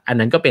ว่าอัน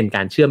นั้นก็เป็นก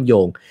ารเชื่อมโย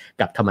ง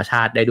กับธรรมช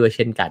าติได้ด้วยเ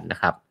ช่นกันนะ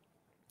ครับ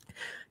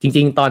จ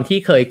ริงๆตอนที่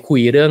เคยคุ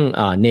ยเรื่อง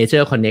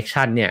nature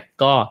connection เนี่ย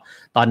ก็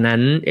ตอนนั้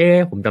น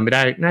ผมจำไม่ไ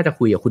ด้น่าจะ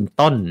คุยกับคุณ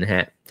ต้นนะฮ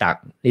ะจาก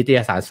นิตย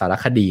สารสาร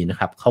คดีนะ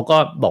ครับเขาก็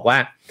บอกว่า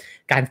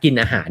การกิน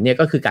อาหารเนี่ย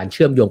ก็คือการเ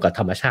ชื่อมโยงกับ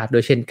ธรรมชาติด้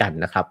วยเช่นกัน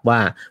นะครับว่า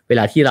เว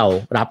ลาที่เรา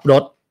รับร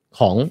ส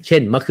ของเช่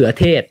นมะเขือ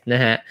เทศน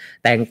ะฮะ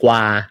แตงกว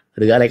า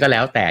หรืออะไรก็แล้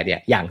วแต่เนี่ย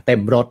อย่างเต็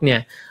มรสเนี่ย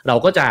เรา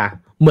ก็จะ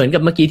เหมือนกั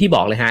บเมื่อกี้ที่บ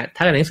อกเลยฮะถ้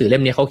าในหนังสือเล่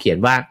มนี้เขาเขียน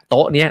ว่าโ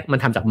ต๊ะเนี้ยมัน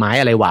ทำจากไม้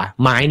อะไรวะ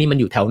ไม้นี่มัน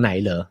อยู่แถวไหน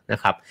เหรอนะ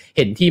ครับเ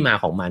ห็นที่มา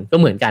ของมันก็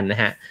เหมือนกันน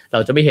ะฮะเรา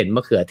จะไม่เห็นม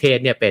ะเขือเทศ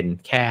เนี่ยเป็น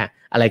แค่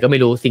อะไรก็ไม่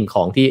รู้สิ่งข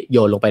องที่โย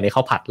นลงไปในข้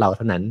าวผัดเราเ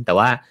ท่านั้นแต่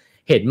ว่า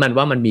เห็นมัน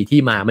ว่ามันมีที่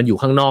มามันอยู่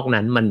ข้างนอก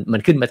นั้นมั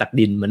นขึ้นมาจาก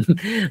ดิน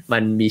มั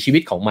นมีชีวิ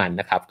ตของมัน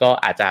นะครับก็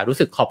อาจจะรู้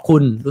สึกขอบคุ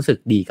ณรู้สึก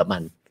ดีกับมั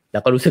นแล้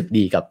วก็รู้สึก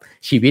ดีกับ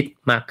ชีวิต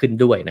มากขึ้น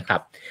ด้วยนะครับ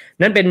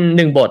นั่นเป็น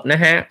1บทน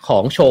ะฮะขอ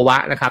งโชวะ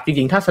นะครับจ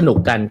ริงๆถ้าสนุก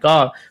กันก็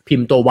พิ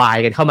มพ์ตัว Y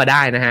กันเข้ามาไ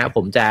ด้นะฮะผ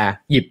มจะ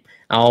หยิบ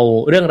เอา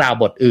เรื่องราว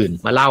บทอื่น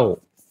มาเล่า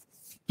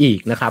อีก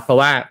นะครับเพราะ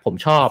ว่าผม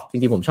ชอบจ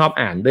ริงๆผมชอบ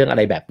อ่านเรื่องอะไ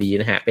รแบบนี้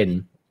นะฮะเป็น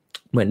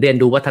เหมือนเรียน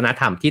รู้วัฒน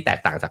ธรรมที่แตก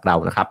ต่างจากเรา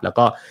นะครับแล้ว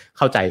ก็เ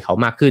ข้าใจเขา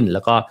มากขึ้นแล้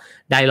วก็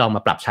ได้ลองม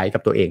าปรับใช้กั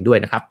บตัวเองด้วย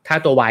นะครับถ้า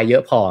ตัว Y เยอ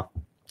ะพอ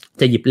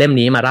จะหยิบเล่ม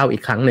นี้มาเล่าอี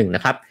กครั้งหนึ่งน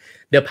ะครับ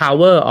The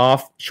Power of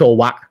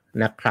Showa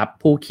นะครับ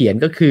ผู้เขียน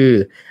ก็คือ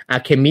อา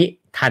เคมิ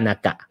ทานา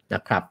กะน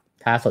ะครับ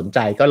ถ้าสนใจ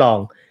ก็ลอง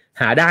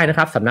หาได้นะค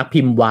รับสำนัก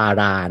พิมพ์วา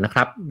รานะค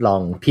รับลอ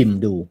งพิมพ์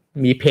ดู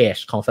มีเพจ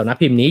ของสำนัก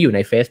พิมพ์นี้อยู่ใน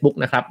Facebook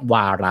นะครับว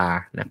ารา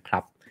นะครั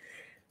บ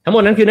ทั้งหม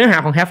ดนั้นคือเนื้อหา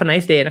ของ Have a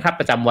Nice Day นะครับ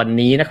ประจำวัน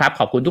นี้นะครับ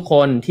ขอบคุณทุกค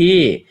น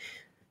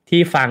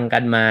ที่ฟังกั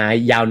นมา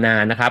ยาวนา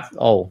นนะครับ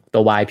ตั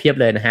ววายเพียบ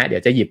เลยนะฮะเดี๋ย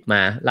วจะหยิบม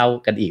าเล่า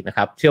กันอีกนะค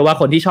รับเชื่อว่า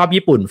คนที่ชอบ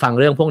ญี่ปุ่นฟัง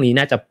เรื่องพวกนี้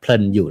น่าจะเพลิ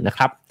นอยู่นะค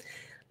รับ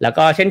แล้ว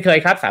ก็เช่นเคย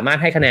ครับสามารถ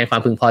ให้คะแนนควา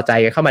มพึงพอใจ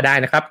กันเข้ามาได้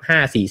นะครับ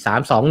5 4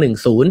 3 2 1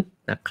 0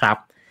นะครับ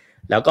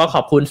แล้วก็ข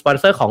อบคุณสปอน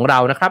เซอร์ของเรา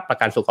นะครับประ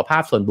กันสุขภา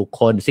พส่วนบุค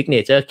คล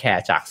Signature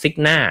Care จาก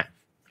Cigna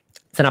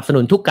สนับสนุ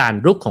นทุกการ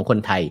รุกของคน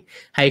ไทย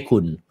ให้คุ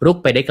ณรุก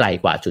ไปได้ไกล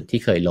กว่าจุดที่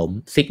เคยล้ม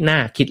Cigna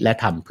คิดและ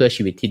ทำเพื่อ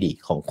ชีวิตที่ดี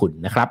ของคุณ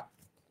นะครับ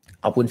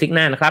ขอบคุณ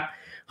Cigna นะครับ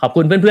ขอบ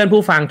คุณเพื่อนๆ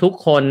ผู้ฟังทุก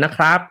คนนะค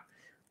รับ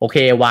โอเค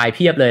วายเ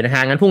พียบเลยนะฮ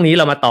ะงั้นพรุ่งนี้เ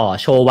รามาต่อ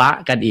โชวะ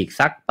กันอีก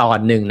สักตอน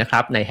หนึ่งนะครั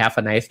บใน Have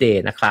a Nice Day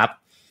นะครับ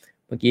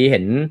เมื่อกี้เห็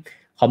น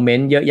คอมเมน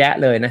ต์เยอะแยะ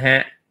เลยนะฮะ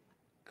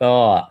ก็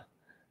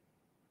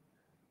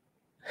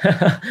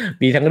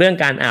มีทั้งเรื่อง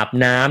การอาบ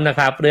น้ำนะค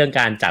รับเรื่อง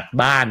การจัด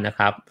บ้านนะค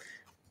รับ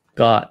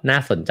ก็น่า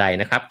สนใจ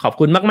นะครับขอบ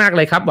คุณมากๆเ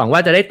ลยครับหวังว่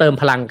าจะได้เติม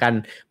พลังกัน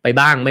ไป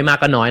บ้างไม่มาก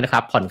ก็น้อยนะค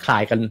รับผ่อนคลา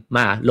ยกันม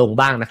าลง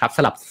บ้างนะครับ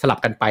สลับ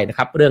กันไปนะค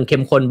รับเรื่องเข้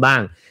มข้นบ้า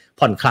ง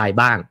ผ่อนคลาย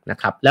บ้างนะ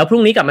ครับแล้วพรุ่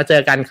งนี้กลับมาเจ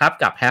อกันครับ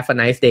กับ Have a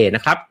Nice Day น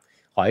ะครับ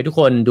ขอให้ทุก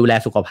คนดูแล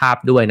สุขภาพ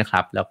ด้วยนะค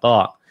รับแล้วก็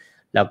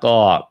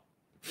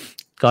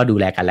ดู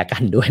แลกันและกั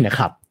นด้วยนะค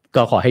รับ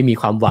ก็ขอให้มี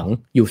ความหวัง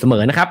อยู่เสม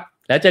อนะครับ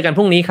แล้วเจอกันพ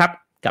รุ่งนี้ครับ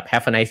กับ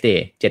Have a Nice Day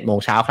 7:00 น.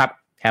ครับ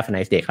Have a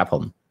Nice Day ครับผ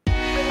ม